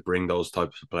window to bring those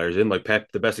types of players in. Like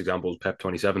Pep, the best example is Pep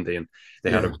 2017.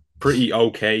 They had yeah, a pretty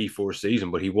okay first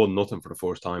season, but he won nothing for the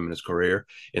first time in his career.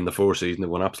 In the first season, they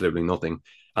won absolutely nothing,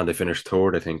 and they finished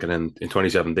third, I think. And then in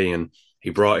 2017, he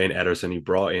brought in Ederson, he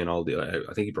brought in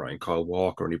I think he brought in Kyle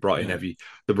Walker, and he brought in yeah.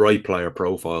 the right player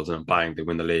profiles, and bang, they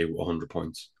win the league with 100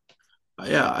 points.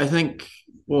 Yeah, I think.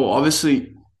 Well,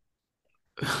 obviously,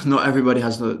 not everybody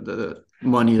has the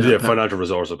money Yeah, that Pep. financial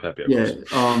resource of Pep, yeah, of Yeah, course.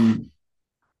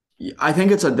 I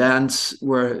think it's a dance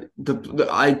where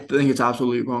I think it's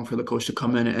absolutely wrong for the coach to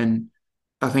come in, and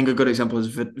I think a good example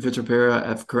is Vitor Pereira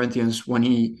at Corinthians when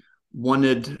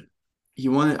wanted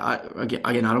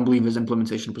again I don't believe his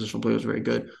implementation of positional play was very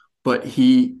good, but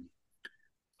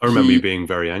I remember you he being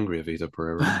very angry at Vitor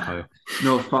Pereira, Caio.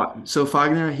 no so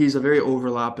Fagner, he's a very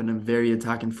overlapping and very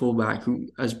attacking fullback who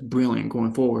is brilliant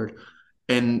going forward,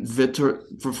 and Vitor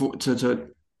to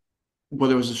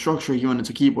whether it was a structure he wanted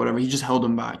to keep, whatever, he just held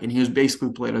him back. And he was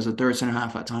basically played as a third center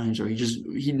half at times, or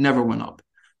he never went up.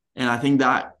 And I think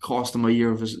that cost him a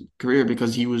year of his career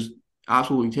because he was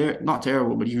absolutely not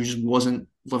terrible, but he just wasn't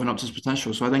living up to his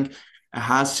potential. So I think it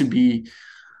has to be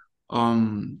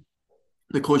um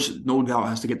the coach, no doubt,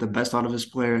 has to get the best out of his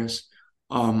players.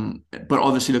 But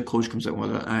obviously the coach comes in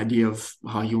with an idea of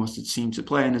how he wants the team to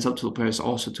play, and it's up to the players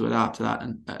also to adapt to that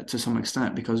and to some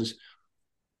extent because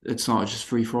it's not just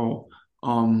free for all.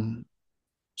 Um,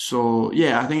 so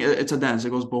yeah, I think it's a dance.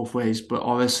 It goes both ways, but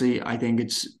obviously, I think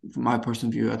it's from my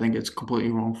personal view. I think it's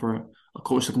completely wrong for a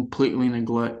coach to completely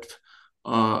neglect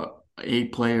uh, a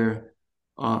player,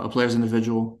 a player's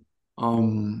individual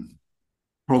um,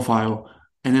 profile,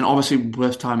 and then obviously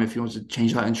with time, if he wants to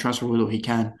change that in transfer window, he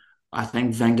can. I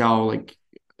think Van Gaal, like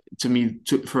to me,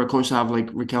 for a coach to have like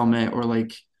Riquelme or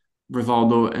like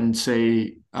Rivaldo and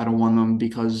say I don't want them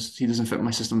because he doesn't fit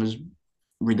my system is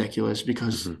ridiculous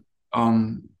because Mhm.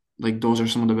 um like those are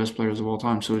some of the best players of all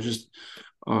time. So it's just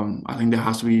I think there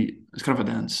has to be it's kind of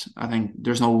a dance. I think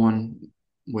there's no one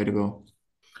way to go.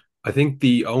 I think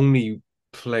the only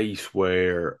place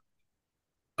where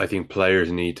I think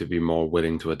players need to be more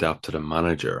willing to adapt to the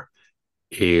manager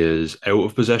is out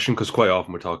of possession, because quite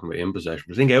often we're talking about in possession.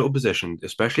 But I think out of possession,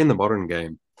 especially in the modern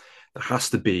game, there has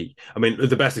to be. I mean,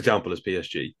 the best example is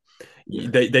PSG. Yeah.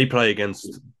 They play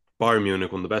against Bayern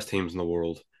Munich, one of the best teams in the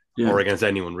world, or Yeah. against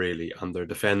anyone really, and they're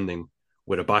defending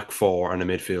with a back four and a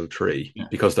midfield three Yeah.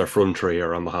 because their front three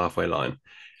are on the halfway line,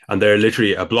 and they're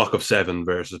literally a block of seven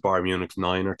versus Bayern Munich's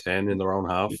 9 or 10 in their own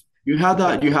half. You had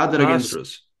that against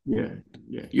Disastrous. yeah,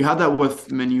 yeah. You had that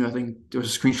with Menu. I think there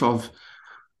was a screenshot of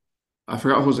I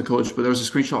forgot who was the coach, but there was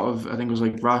a screenshot of I think it was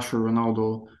like Rashford,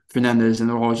 Ronaldo, Fernandez, and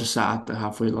they're all just sat at the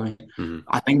halfway line. Mm-hmm.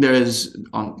 I think there is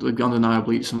like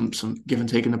undeniably some give and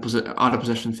take in the out of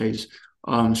possession phase,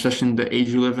 especially in the age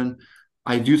you live in.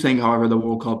 I do think, however, the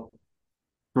World Cup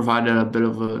provided a bit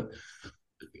of a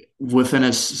within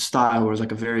his style, where it's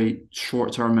like a very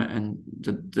short tournament, and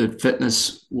the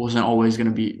fitness wasn't always going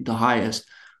to be the highest.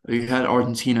 You had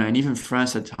Argentina and even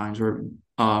France at times where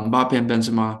Mbappe and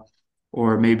Benzema,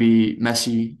 or maybe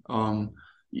Messi,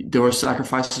 there were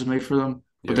sacrifices made for them.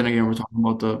 But Yeah. then again, we're talking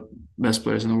about the best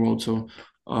players in the world, so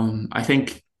I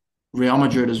think Real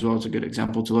Madrid as well is a good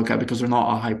example to look at because they're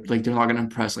not a hype, like they're not going to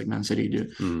impress like Man City do,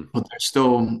 Mm-hmm. but they're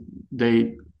still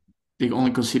they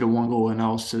only conceded one goal, and that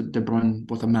was to De Bruyne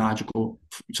with a magical.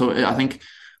 So I think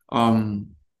um,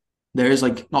 there is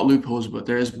like not loopholes, but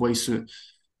there is ways to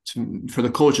for the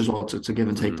coach as well to give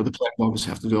and take. Mm-hmm. But the players obviously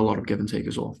have to do a lot of give and take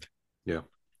as well. Yeah.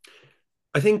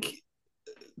 I think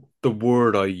the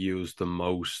word I use the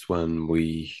most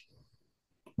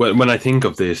when I think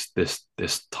of this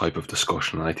type of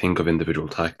discussion, I think of individual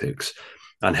tactics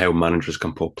and how managers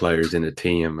can put players in a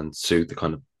team and suit the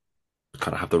kind of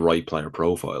have the right player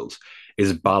profiles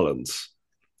is balance.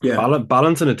 Yeah,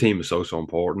 Balance in a team is so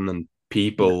important, and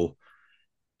yeah, people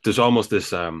there's almost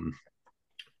this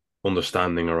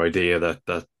understanding or idea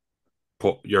that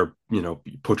put your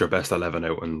best 11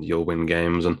 out and you'll win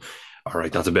games. And all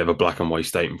right, that's a bit of a black and white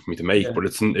statement for me to make, yeah, but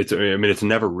it's I mean it's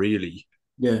never really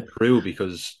yeah, true,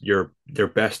 because your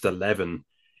best 11,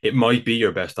 it might be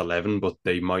your best 11, but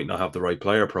they might not have the right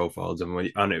player profiles. And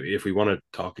if we want to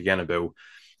talk again about,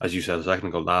 as you said a second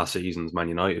ago, last season's Man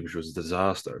United, which was a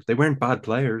disaster, they weren't bad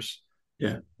players.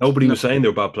 yeah. Nobody No, was saying they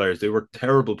were bad players. They were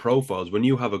terrible profiles. When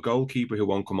you have a goalkeeper who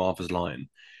won't come off his line,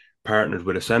 partnered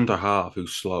with a centre half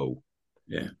who's slow,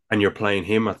 yeah, and you're playing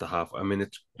him at the half, I mean,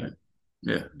 it's yeah,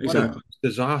 yeah, what a exactly.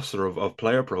 disaster of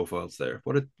player profiles there.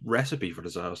 What a recipe for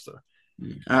disaster.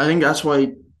 And I think that's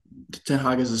why Ten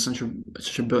Hag is such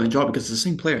a brilliant job because it's the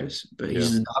same players, but Yeah,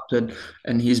 he's adapted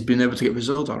and he's been able to get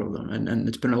results out of them, and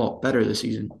it's been a lot better this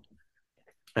season.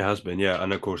 it has been. Yeah,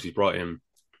 and of course he's brought in,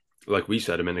 like we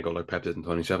said a minute ago, like Pep did in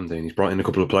 2017. He's brought in a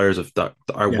couple of players that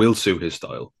Yeah, will suit his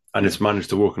style, and yeah, it's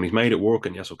managed to work, and he's made it work.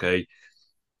 And yes, okay,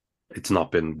 it's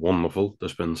not been wonderful.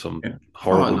 There's been some yeah. Oh,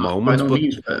 horrible no, by moments, no but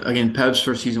means. But again, Pep's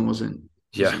first season yeah. wasn't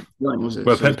brilliant, was it?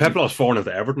 Well, So it's Pep lost 4-0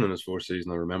 to Everton in his first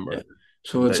season, I yeah. remember.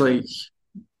 So it's They, like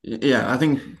yeah, I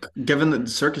think given the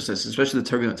circumstances, especially the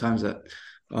turbulent times that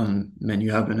Man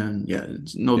U have been in, yeah,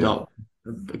 it's no yeah. doubt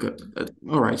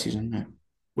all right season. Yeah.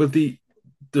 Well,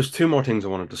 there's two more things I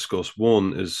want to discuss.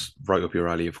 One is right up your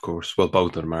alley, of course. Well,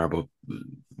 both of them are, but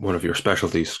one of your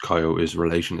specialties, Caio, is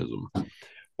relationism.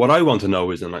 What I want to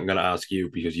know is, and I'm going to ask you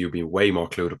because you've been way more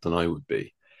clued up than I would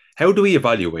be, how do we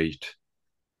evaluate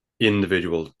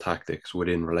individual tactics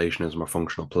within relationism or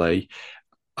functional play?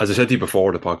 As I said to you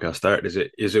before the podcast started,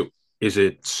 is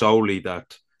it solely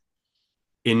that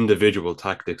individual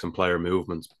tactics and player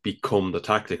movements become the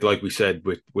tactic, like we said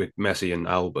with Messi and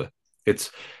Alba?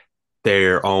 It's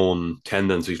their own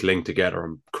tendencies linked together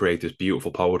and create this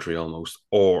beautiful poetry almost,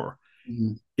 or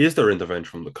Mhm. is there intervention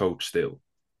from the coach still?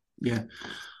 Yeah.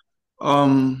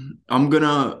 I'm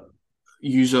gonna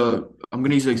I'm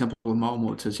gonna use the example of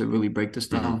Malmo to really break this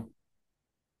Mm-hmm. down.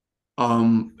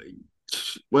 Um,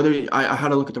 whether I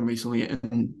had a look at them recently,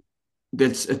 and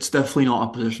it's definitely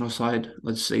not a positional side.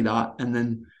 Let's say that, and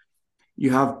then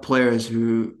you have players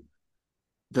who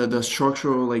the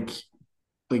structural like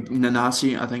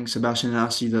Nanasi, I think Sebastian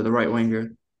Nanasi, the right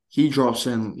winger, he drops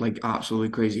in like absolutely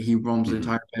crazy. He roams the Mm-hmm.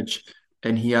 entire pitch,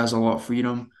 and he has a lot of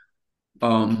freedom.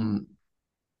 Um,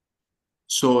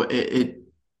 so it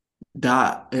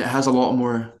has a lot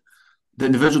more. The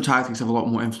individual tactics have a lot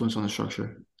more influence on the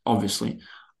structure, obviously.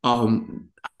 Um,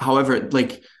 however,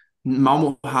 like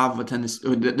Malmo have a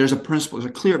tendency. There's a principle. There's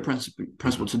a clear principle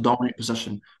Mm-hmm. to dominate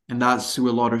possession, and that's who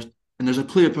a lot of. And there's a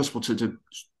clear principle to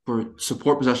for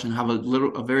support possession, have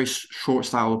a very short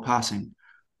style of passing,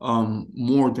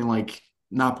 more than like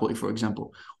Napoli, for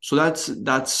example. So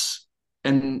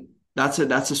and that's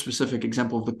a specific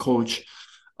example of the coach,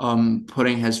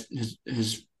 putting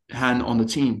his hand on the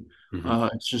team. Mm-hmm.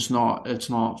 It's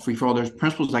not free for all. There's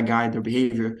principles that guide their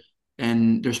behavior,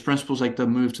 and there's principles like the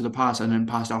move to the pass and then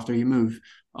pass after you move.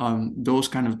 Those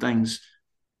kind of things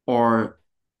are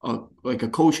like a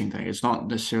coaching thing. It's not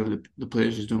necessarily the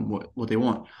players just doing what they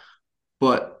want.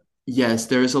 But yes,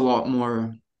 there is a lot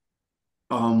more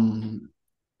um,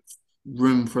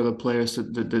 room for the players to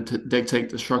dictate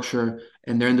the structure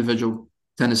and their individual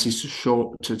tendencies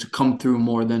to come through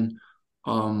more than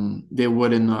they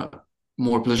would in the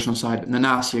more positional side. And then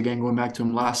Nanasi, again, going back to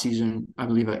him last season, I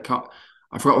believe I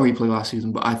forgot where he played last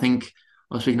season, but I think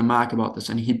I was speaking to Mac about this,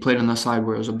 and he played on the side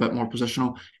where it was a bit more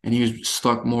positional, and he was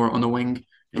stuck more on the wing.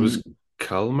 It And was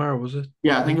Kalmar, was it?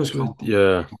 yeah, I He think it was was with, Colin,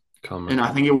 yeah, Kalmar. and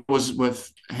I think it was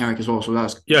with Henrik as well. So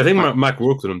that's Yeah, I think quite Mac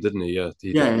worked with him, didn't he? Yeah,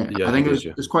 he did. yeah, yeah. Yeah, I he think did.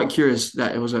 Yeah, it's quite curious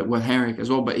that it was with Henrik as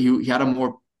well, but he had a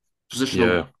more positional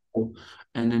yeah. role,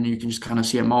 and then you can just kind of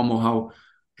see at Malmo how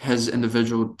his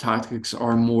individual tactics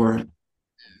are more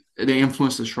they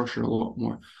influence the structure a lot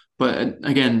more. But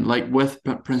again, like with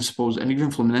principles and even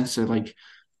Fluminense, like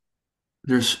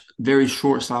there's very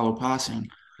short style of passing.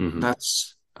 Mm-hmm.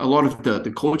 That's a lot of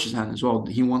the coach's hand as well.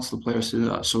 He wants the players to do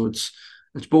that, so it's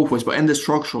both ways. But in the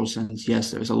structural sense,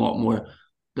 yes, there's a lot more.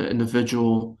 The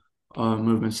individual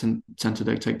movements tend to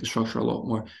dictate the structure a lot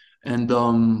more. And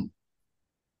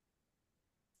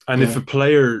And yeah,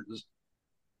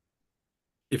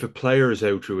 if a player is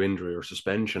out through injury or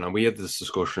suspension, and we had this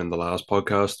discussion in the last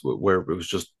podcast where it was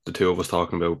just the two of us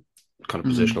talking about kind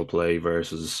of Mhm. positional play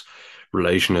versus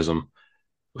relationism.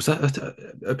 Was that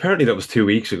apparently that was 2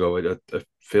 weeks ago? It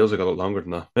feels like a lot longer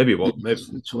than that. Maybe what? Maybe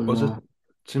It's really was it? more.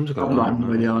 Seems like a lot I longer have than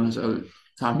no that. idea, honest.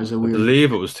 Time is a I weird.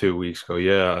 believe it was 2 weeks ago.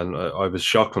 Yeah, and I was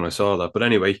shocked when I saw that. But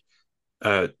anyway,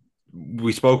 uh,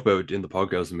 we spoke about in the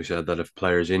podcast, and we said that if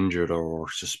players injured or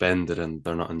suspended and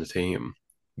they're not in the team,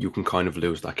 you can kind of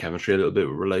lose that chemistry a little bit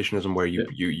with relationism, where Yeah.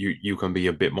 you can be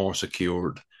a bit more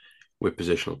secured with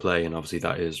positional play, and obviously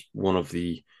that is one of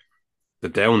the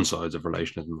downsides of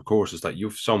relationism, of course, is that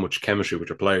you've so much chemistry with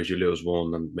your players, you lose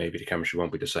one, and maybe the chemistry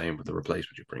won't be the same with the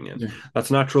replacement you bring in. Yeah.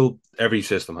 That's natural. Every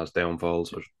system has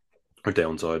downfalls or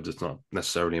downsides. It's not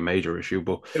necessarily a major issue,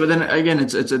 but But then again,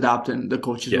 it's adapting the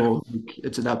coach's yeah, role.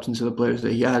 It's adapting to the players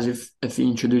that he has. If he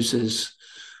introduces,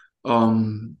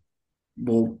 um,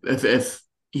 well, if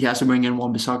he has to bring in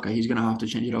Wan-Bissaka, he's gonna have to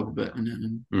change it up a bit, and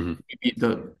then mm-hmm. maybe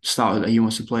the style that he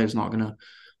wants to play is not gonna,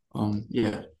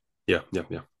 yeah, Yeah.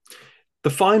 The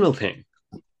final thing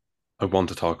I want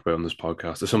to talk about on this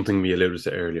podcast is something we alluded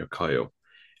to earlier, Caio.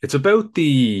 It's about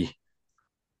the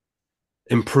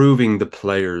improving the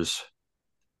player's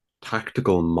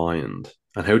tactical mind,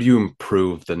 and how do you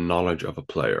improve the knowledge of a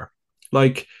player?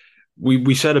 Like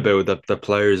we said about that the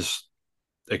players,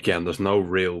 again, there's no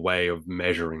real way of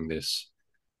measuring this.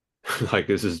 Like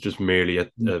this is just merely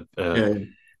yeah,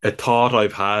 a thought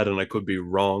I've had, and I could be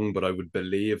wrong, but I would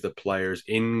believe the players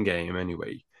in game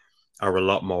anyway are a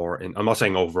lot more. I'm not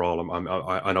saying overall.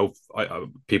 I know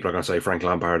people are going to say Frank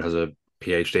Lampard has a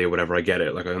PhD or whatever. I get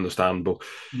it, like I understand, but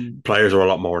mm, players are a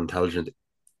lot more intelligent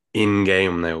in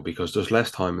game now because there's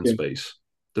less time and yeah, space.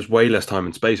 There's way less time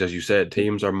and space, as you said.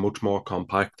 Teams are much more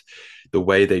compact. The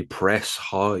way they press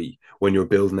high when you're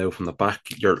building out from the back,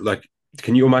 you're like,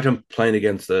 can you imagine playing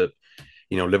against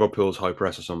Liverpool's high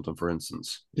press or something, for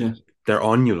instance? yeah, They're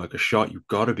on you like a shot. You've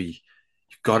got to be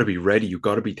ready. You've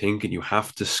got to be thinking. You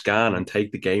have to scan and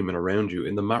take the game in around you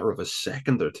in the matter of a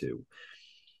second or two.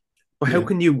 But how yeah,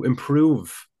 can you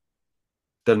improve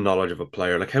the knowledge of a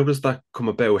player? Like, how does that come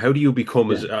about? How do you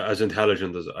become yeah. as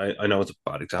intelligent as I know it's a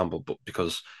bad example, but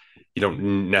because you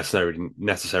don't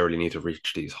necessarily need to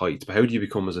reach these heights. But how do you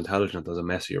become as intelligent as a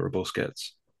Messi or a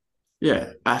Busquets?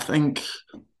 Yeah, I think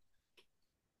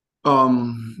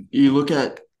you look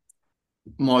at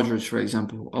Modric, for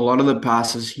example, a lot of the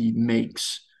passes he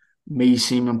makes may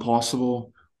seem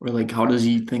impossible, or like, how does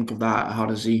he think of that? How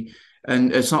does he?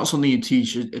 And it's not something you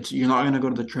teach. It's you're not going to go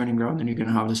to the training ground and you're going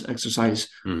to have this exercise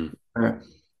Mm, where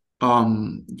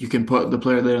you can put the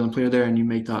player there and the player there, and you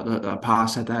make that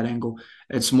pass at that angle.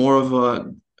 It's more of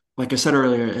a, like I said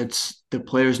earlier, it's the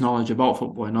player's knowledge about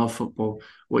football and of football.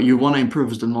 What you want to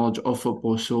improve is the knowledge of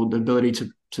football, so the ability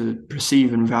to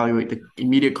perceive and evaluate the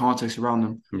immediate context around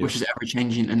them, yeah, which is ever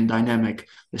changing and dynamic.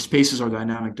 The spaces are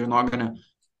dynamic. They're not gonna.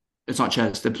 It's not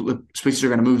chess. The spaces are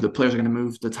going to move. The players are going to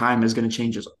move. The time is going to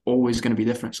change. It's always going to be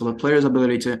different. So the player's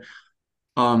ability to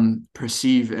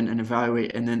perceive and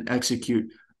evaluate and then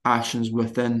execute actions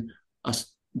within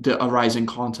the arising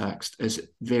context is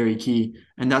very key,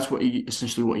 and that's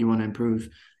essentially what you want to improve.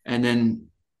 And then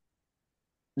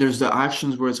there's the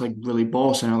actions where it's like really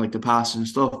ball center, like the passes and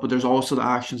stuff, but there's also the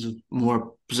actions of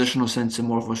more positional sense and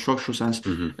more of a structural sense.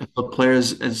 mm-hmm. If the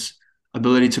player's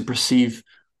ability to perceive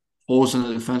holes in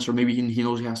the defense, or maybe he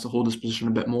knows he has to hold his position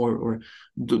a bit more, or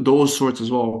those sorts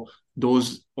as well.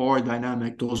 Those are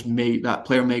dynamic. That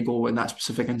player may go in that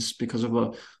specific instance because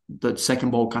of the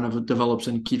second ball kind of develops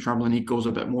and keeps rambling. He goes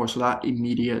a bit more, so that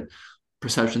immediate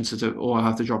perception to, oh, I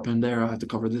have to drop in there, I have to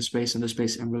cover this space and this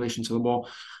space in relation to the ball.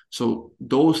 So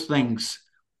those things,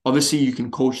 obviously, you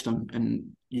can coach them,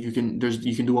 and you can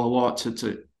do a lot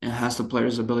to enhance the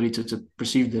player's ability to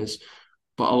perceive this,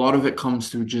 but a lot of it comes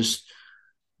through just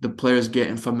the players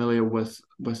getting familiar with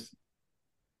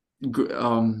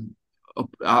um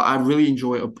I really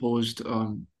enjoy opposed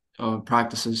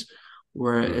practices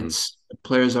where Mm-hmm. it's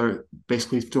players are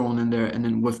basically thrown in there, and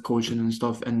then with coaching and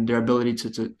stuff and their ability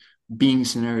to being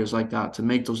scenarios like that to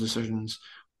make those decisions.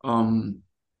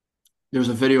 There was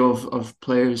a video of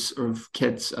players or of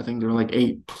kids, I think they were like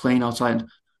 8, playing outside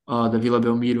the Vila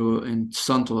Belmiro in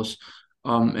Santos.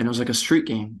 And it was like a street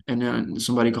game. And then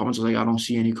somebody comments like, I don't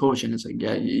see any coach. And it's like,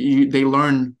 yeah, they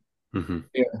learn, Mm-hmm.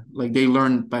 yeah, like they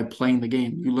learn by playing the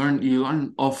game. You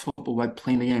learn of football by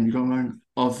playing the game. You don't learn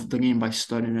of the game by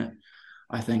studying it.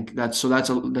 I think that's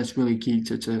really key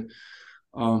to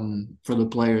for the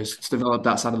players to develop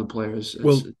that side of the players. It's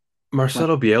Well, like,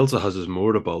 Marcelo Bielsa has his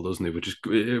murder ball, doesn't he?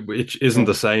 Which isn't yeah,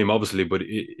 the same, obviously, but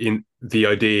in the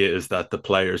idea is that the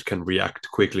players can react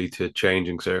quickly to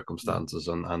changing circumstances,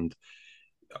 and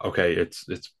okay, it's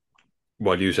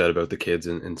what you said about the kids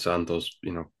in Santos.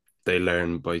 they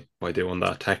learn by doing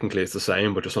that. Technically, it's the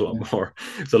same, but just a lot Yeah. more.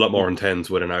 It's a lot Yeah. more intense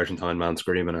with an Argentine man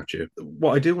screaming at you.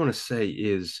 What I do want to say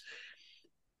is,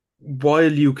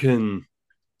 while you can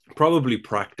probably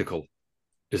practical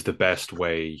is the best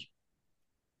way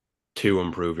to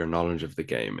improve your knowledge of the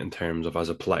game in terms of as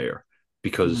a player, Mhm.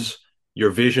 because your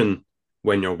vision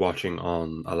when you're watching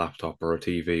on a laptop or a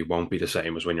TV won't be the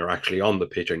same as when you're actually on the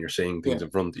pitch and you're seeing things Yeah.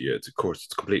 in front of you. It's of course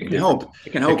it's It completely can different. help.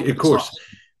 It can help, Of but it's course, not.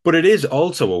 but it is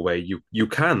also a way you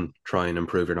can try and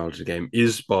improve your knowledge of the game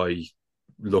is by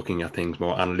looking at things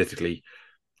more analytically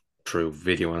through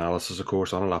video analysis, of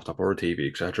course, on a laptop or a TV,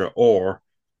 etc. Or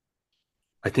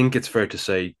I think it's fair to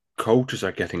say coaches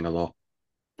are getting a lot.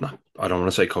 No, I don't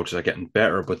want to say coaches are getting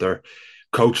better, but they're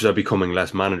coaches are becoming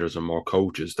less managers and more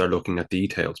coaches. They're looking at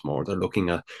details more. They're looking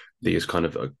at these kind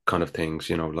of things.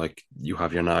 Like you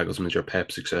have your Nagelsmanns, your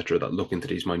Peps, etc. That look into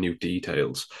these minute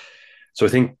details. So I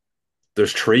think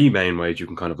there's three main ways you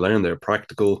can kind of learn there: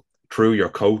 practical, through your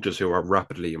coaches who are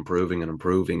rapidly improving and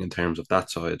improving in terms of that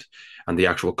side, and the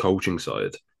actual coaching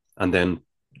side, and then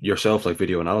yourself like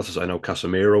video analysis. I know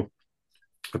Casemiro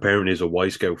apparently is a Y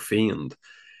Scout fiend,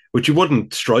 which you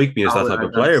wouldn't strike me as that Oh, type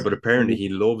of player, that's but apparently he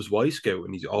loves Y Scout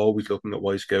and he's always looking at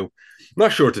Y Scout.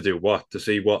 Not sure to do what, to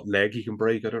see what leg he can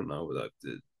break. I don't know that.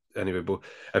 Anyway, but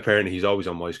apparently he's always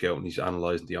on Y Scout and he's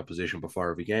analysing the opposition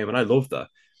before every game, and I love that.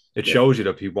 It yeah. shows you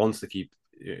that he wants to keep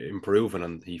improving,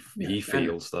 and Yeah. he And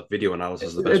feels that video analysis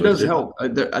is the best it way to does do that. help.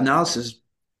 The analysis is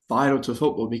vital to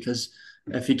football because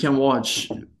if he can watch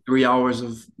 3 hours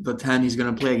of the 10 he's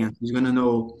going to play against, he's going to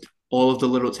know all of the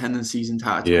little tendencies and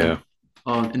tactical,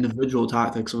 Yeah. individual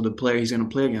tactics of the player he's going to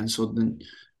play against. So then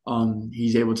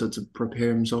he's able to prepare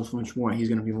himself much more. He's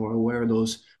going to be more aware of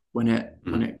those when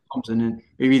Mhm. it comes in. And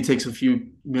maybe it takes a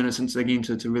few minutes into the game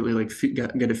to really like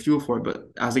get a feel for it. But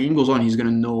as the game goes on, he's going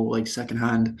to know like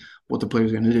secondhand what the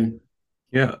player's going to do.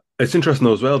 Yeah. It's interesting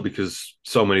though as well because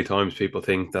so many times people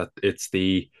think that it's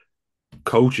the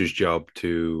coach's job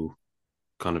to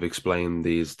kind of explain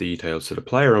these details to the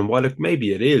player. And while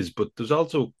maybe it is, but there's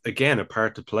also again a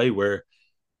part to play where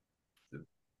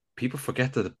people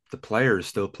forget that the player is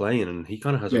still playing, and he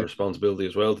kind of has a Yeah, responsibility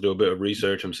as well to do a bit of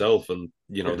research himself. And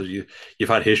yeah, you've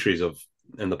had histories of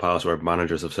in the past where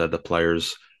managers have said that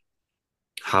players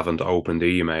haven't opened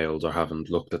emails or haven't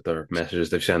looked at their messages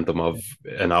they've sent them of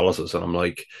analysis, and I'm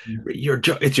like, yeah.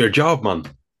 it's your job, man.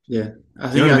 Yeah,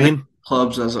 I You know think what I I think mean?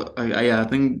 clubs yeah, I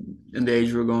think in the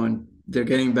age we're going, they're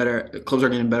getting better. Clubs are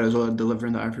getting better as well at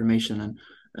delivering that information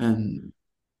and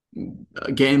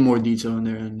getting more detail in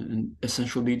there and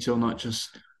essential detail, not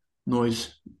just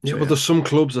noise. Yeah, So well, yeah, there's some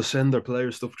clubs that send their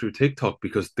players stuff through TikTok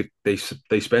because they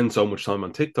spend so much time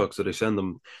on TikTok, so they send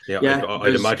them. Yeah, yeah.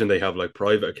 I'd imagine they have like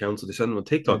private accounts, so they send them on Yeah,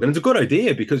 TikTok, and it's a good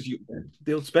idea because yeah,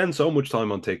 they'll spend so much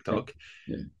time on yeah. TikTok,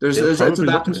 Yeah. they'll It's probably look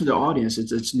adapting at to it. the audience.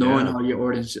 It's knowing Yeah, how your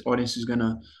audience is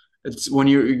gonna. It's when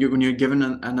you're giving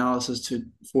an analysis to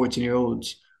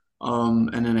 14-year-olds,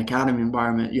 in an academy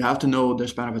environment, you have to know their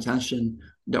span of attention,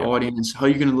 the yeah. audience, how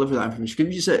you're gonna deliver that information.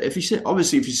 If you sit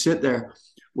obviously if you sit there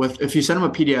with if you send them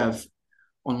a PDF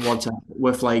on WhatsApp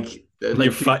with You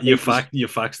like three fa- you pages. fact you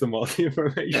fax them all the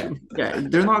Yeah, information. yeah,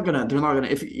 they're not gonna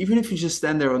if even if you just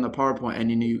stand there on the PowerPoint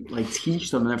and you like teach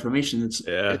them the information,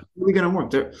 Yeah, it's really gonna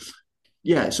work.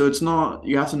 Yeah, so it's not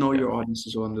you have to know yeah, your audience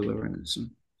as well in delivering it. So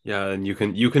yeah. And you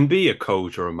can be a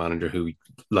coach or a manager who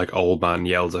like old man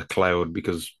yells at cloud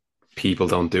because people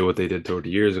don't do what they did 30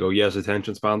 years ago. Yes,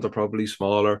 attention spans are probably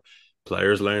smaller.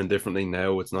 Players learn differently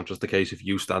now. It's not just the case if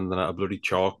you standing at a bloody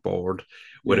chalkboard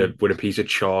with yeah, a piece of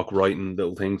chalk writing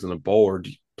little things on a board.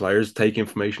 Players take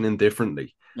information in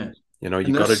differently. yeah. You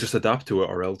And got to this just adapt to it,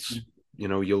 or else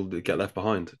yeah, you'll get left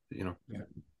behind. yeah.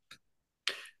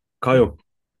 Kyle,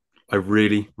 I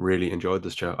really really enjoyed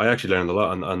this chat. I actually learned a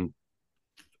lot, and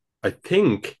I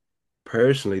think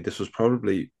personally this was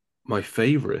probably my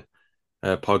favorite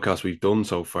podcast we've done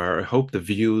so far. I hope the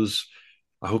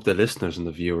listeners and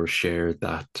the viewers share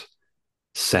that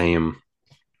same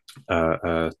uh,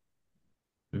 uh,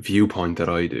 viewpoint that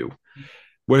I do.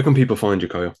 Where can people find you,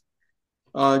 Kyle?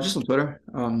 Just on Twitter,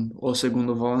 O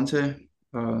Segundo Volante.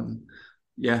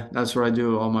 Yeah, that's where I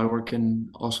do all my work and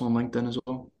also on LinkedIn as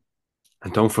well.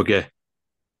 And don't forget,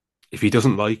 if he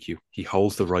doesn't like you, he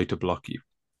holds the right to block you.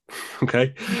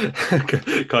 Okay.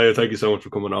 Kyle, thank you so much for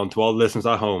coming on. To all the listeners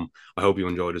at home, I hope you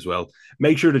enjoyed as well.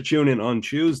 Make sure to tune in on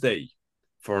Tuesday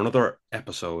for another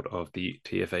episode of the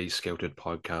TFA Scouted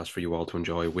podcast for you all to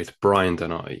enjoy with Brian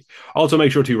and I. Also,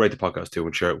 make sure to rate the podcast too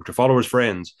and share it with your followers,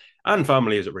 friends, and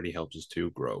family as it really helps us to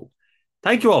grow.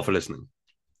 Thank you all for listening,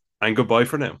 and goodbye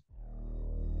for now.